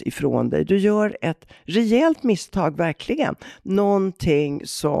tas ifrån dig. Du gör ett rejält misstag, verkligen. Någonting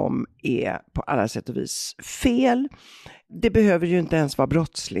som är på alla sätt och vis fel. Det behöver ju inte ens vara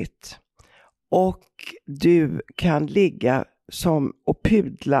brottsligt. Och du kan ligga och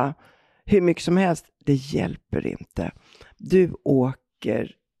pudla hur mycket som helst. Det hjälper inte. Du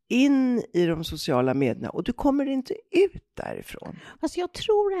åker in i de sociala medierna och du kommer inte ut därifrån. Alltså jag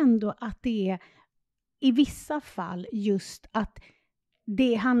tror ändå att det är i vissa fall just att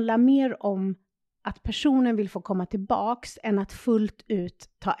det handlar mer om att personen vill få komma tillbaks än att fullt ut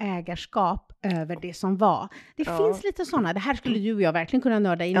ta ägarskap över det som var. Det finns lite sådana. Det här skulle du och jag verkligen kunna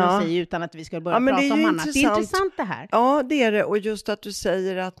nörda in oss i utan att vi ska börja prata om annat. Det är intressant det här. Ja, det är det. Och just att du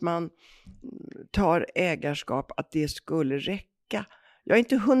säger att man tar ägarskap, att det skulle räcka. Jag är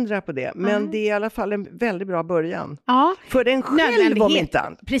inte 100 på det, men det är i alla fall en väldigt bra början. Ja. För en själv om inte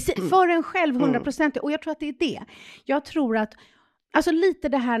annat. Precis, för en själv 100%. Och jag tror att det är det. Jag tror att, alltså lite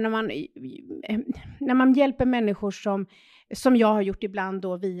det här när man hjälper människor som jag har gjort ibland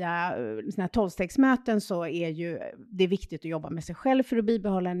då via såna här 12-stegsmöten, så är ju det viktigt att jobba med sig själv för att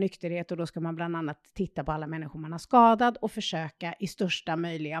bibehålla en nykterhet, och då ska man bland annat titta på alla människor man har skadat och försöka i största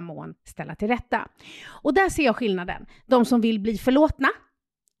möjliga mån ställa till rätta. Och där ser jag skillnaden. De som vill bli förlåtna,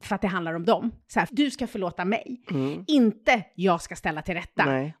 för att det handlar om dem. Så här, du ska förlåta mig. Inte jag ska ställa till rätta.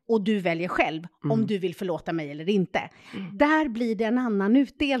 Nej. Och du väljer själv om du vill förlåta mig eller inte. Där blir det en annan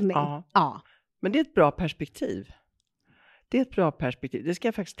utdelning. Ja. Men det är ett bra perspektiv. Det ska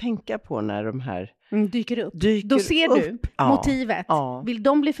jag faktiskt tänka på när de här dyker upp. Då ser du motivet. Ja. Vill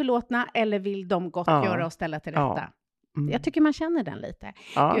de bli förlåtna eller vill de gott göra och ställa till rätta? Jag tycker man känner den lite.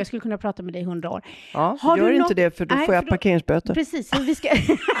 Ja. Jag skulle kunna prata med dig 100 år. Ja, gör inte det, för då får jag parkeringsböter. Precis, vi ska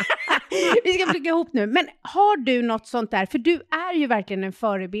flyga ihop nu. Men har du något sånt där? För du är ju verkligen en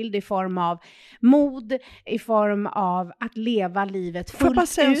förebild i form av mod, i form av att leva livet fullt ut. Får jag bara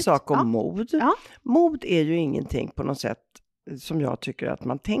säga en sak om mod? Ja. Mod är ju ingenting på något sätt som jag tycker att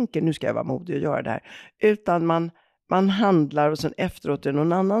man tänker, nu ska jag vara modig och göra det här. Utan man handlar och sen efteråt är det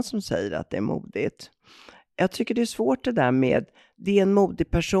någon annan som säger att det är modigt. Jag tycker det är svårt det där med, det är en modig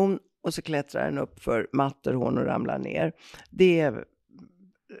person och så klättrar den upp för Matterhorn och ramlar ner. Det är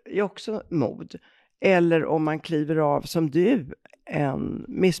också mod. Eller om man kliver av som du, en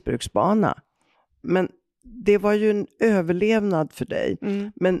missbruksbana. Men det var ju en överlevnad för dig.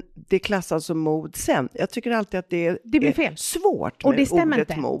 Men det klassas som mod sen. Jag tycker alltid att det blir fel. Svårt och det med ordet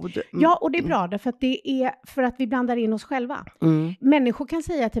inte. Mod. Ja, och det är bra därför att det är för att vi blandar in oss själva. Människor kan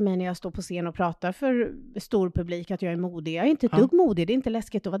säga till mig när jag står på scen och pratar för stor publik att jag är modig. Jag är inte ett dugg modig, det är inte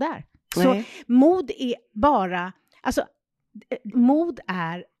läskigt att vara där. Nej. Så mod är bara, alltså mod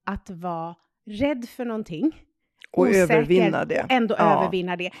är att vara rädd för någonting. Och övervinna det. Och ändå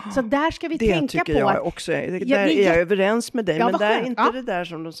övervinna det. Så där ska vi det tänka på. Det tycker jag också. Där är jag överens med dig. Men där är inte det där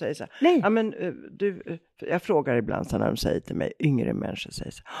som de säger så här. Nej. Ja, men, jag frågar ibland så när de säger till mig, yngre människor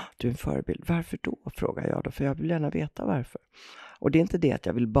säger så här, du är en förebild. Varför då? Frågar jag då. För jag vill gärna veta varför. Och det är inte det att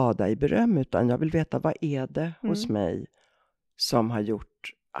jag vill bada i beröm, utan jag vill veta vad är det hos mig som har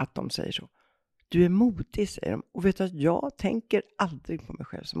gjort att de säger så. Du är modig, säger de. Och vet du att jag tänker aldrig på mig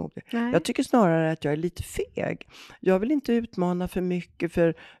själv som modig. Nej. Jag tycker snarare att jag är lite feg. Jag vill inte utmana för mycket,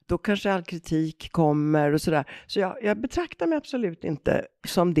 för då kanske all kritik kommer och sådär. Så jag betraktar mig absolut inte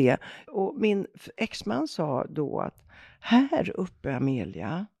som det. Och min exman sa då att här uppe,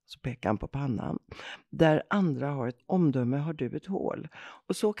 Amelia, så pekar han på pannan, där andra har ett omdöme har du ett hål.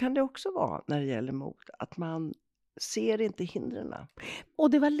 Och så kan det också vara när det gäller mod, att man ser inte hindren. Och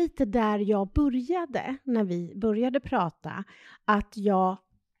det var lite där jag började när vi började prata, att jag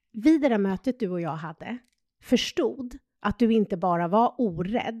vid det där mötet du och jag hade förstod att du inte bara var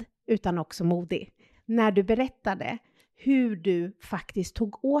orädd utan också modig. När du berättade hur du faktiskt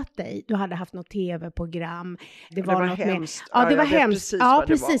tog åt dig. Du hade haft något tv-program. Det var något hemskt. Ja, det var hemskt. Ja,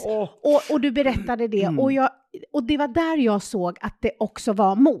 precis. Och du berättade det. Och det var där jag såg att det också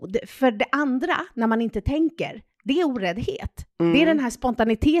var mod. För det andra, när man inte tänker, det är oräddhet. Det är den här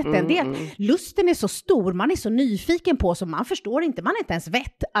spontaniteten. Det är att lusten är så stor. Man är så nyfiken på, så man förstår inte. Man är inte ens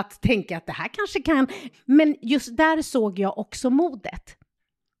vett att tänka att det här kanske kan. Men just där såg jag också modet.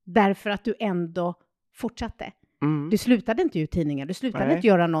 Därför att du ändå fortsatte. Du slutade inte ut tidningar, du slutade inte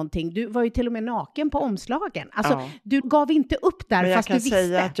göra någonting. Du var ju till och med naken på omslagen. Alltså, du gav inte upp där. Men fast du visste. Jag kan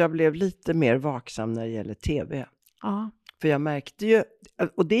säga att jag blev lite mer vaksam när det gäller tv. Ja. För jag märkte ju,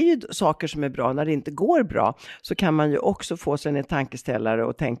 och det är ju saker som är bra, när det inte går bra så kan man ju också få sig en tankeställare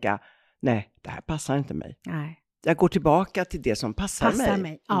och tänka, nej, det här passar inte mig. Nej. Jag går tillbaka till det som passar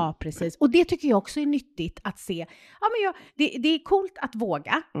mig. Ja, precis. Och det tycker jag också är nyttigt att se. Ja, men det är coolt att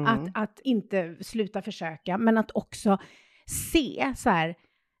våga, att inte sluta försöka, men att också se så här,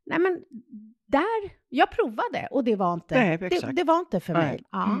 nej men där, jag provade och det var inte, det var inte för mig.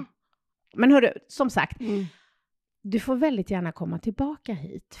 Ja. Men hörru, som sagt, du får väldigt gärna komma tillbaka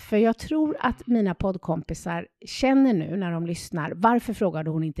hit. För jag tror att mina poddkompisar känner nu när de lyssnar. Varför frågade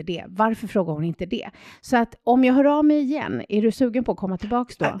hon inte det? Varför frågade hon inte det? Så att om jag hör av mig igen, är du sugen på att komma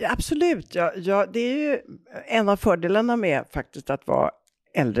tillbaka då? Ja, absolut. Ja, det är ju en av fördelarna med faktiskt att vara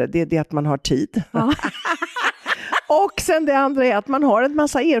äldre. Det är det att man har tid. Ja. Och sen det andra är att man har en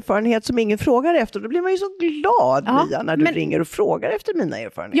massa erfarenhet som ingen frågar efter. Då blir man ju så glad, Mia, när du ringer och frågar efter mina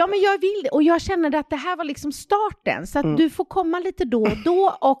erfarenheter. Ja, men jag vill det. Och jag känner att det här var liksom starten. Så att du får komma lite då och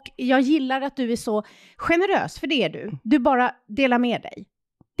då. Och jag gillar att du är så generös, för det är du. Du bara delar med dig.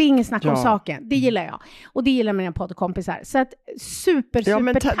 Det är ingen snack om saken. Det gillar jag. Och det gillar mina poddkompisar. Så att super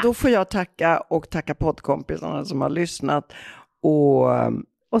men tack. Då får jag tacka poddkompisarna som har lyssnat.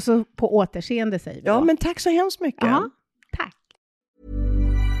 Och så på återseende säger vi då. Ja, men tack så hemskt mycket. Ja, tack.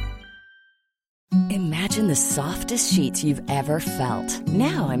 Imagine the softest sheets you've ever felt.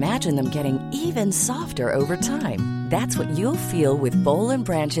 Now imagine them getting even softer over time. That's what you'll feel with Boll &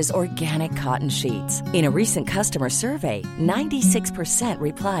 Branch's organic cotton sheets. In a recent customer survey, 96%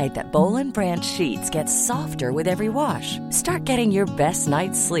 replied that Boll & Branch sheets get softer with every wash. Start getting your best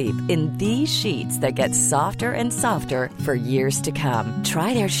night's sleep in these sheets that get softer and softer for years to come.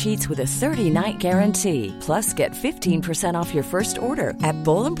 Try their sheets with a 30-night guarantee. Plus, get 15% off your first order at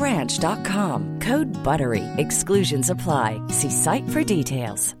BollandBranch.com. Code BUTTERY. Exclusions apply. See site for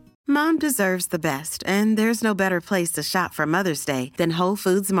details. Mom deserves the best, and there's no better place to shop for Mother's Day than Whole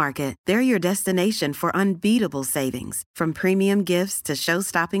Foods Market. They're your destination for unbeatable savings, from premium gifts to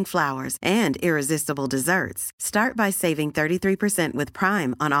show-stopping flowers and irresistible desserts. Start by saving 33% with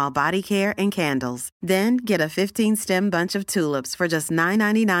Prime on all body care and candles. Then get a 15-stem bunch of tulips for just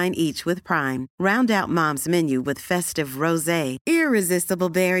 $9.99 each with Prime. Round out Mom's menu with festive rosé, irresistible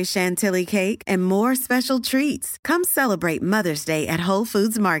berry chantilly cake, and more special treats. Come celebrate Mother's Day at Whole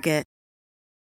Foods Market.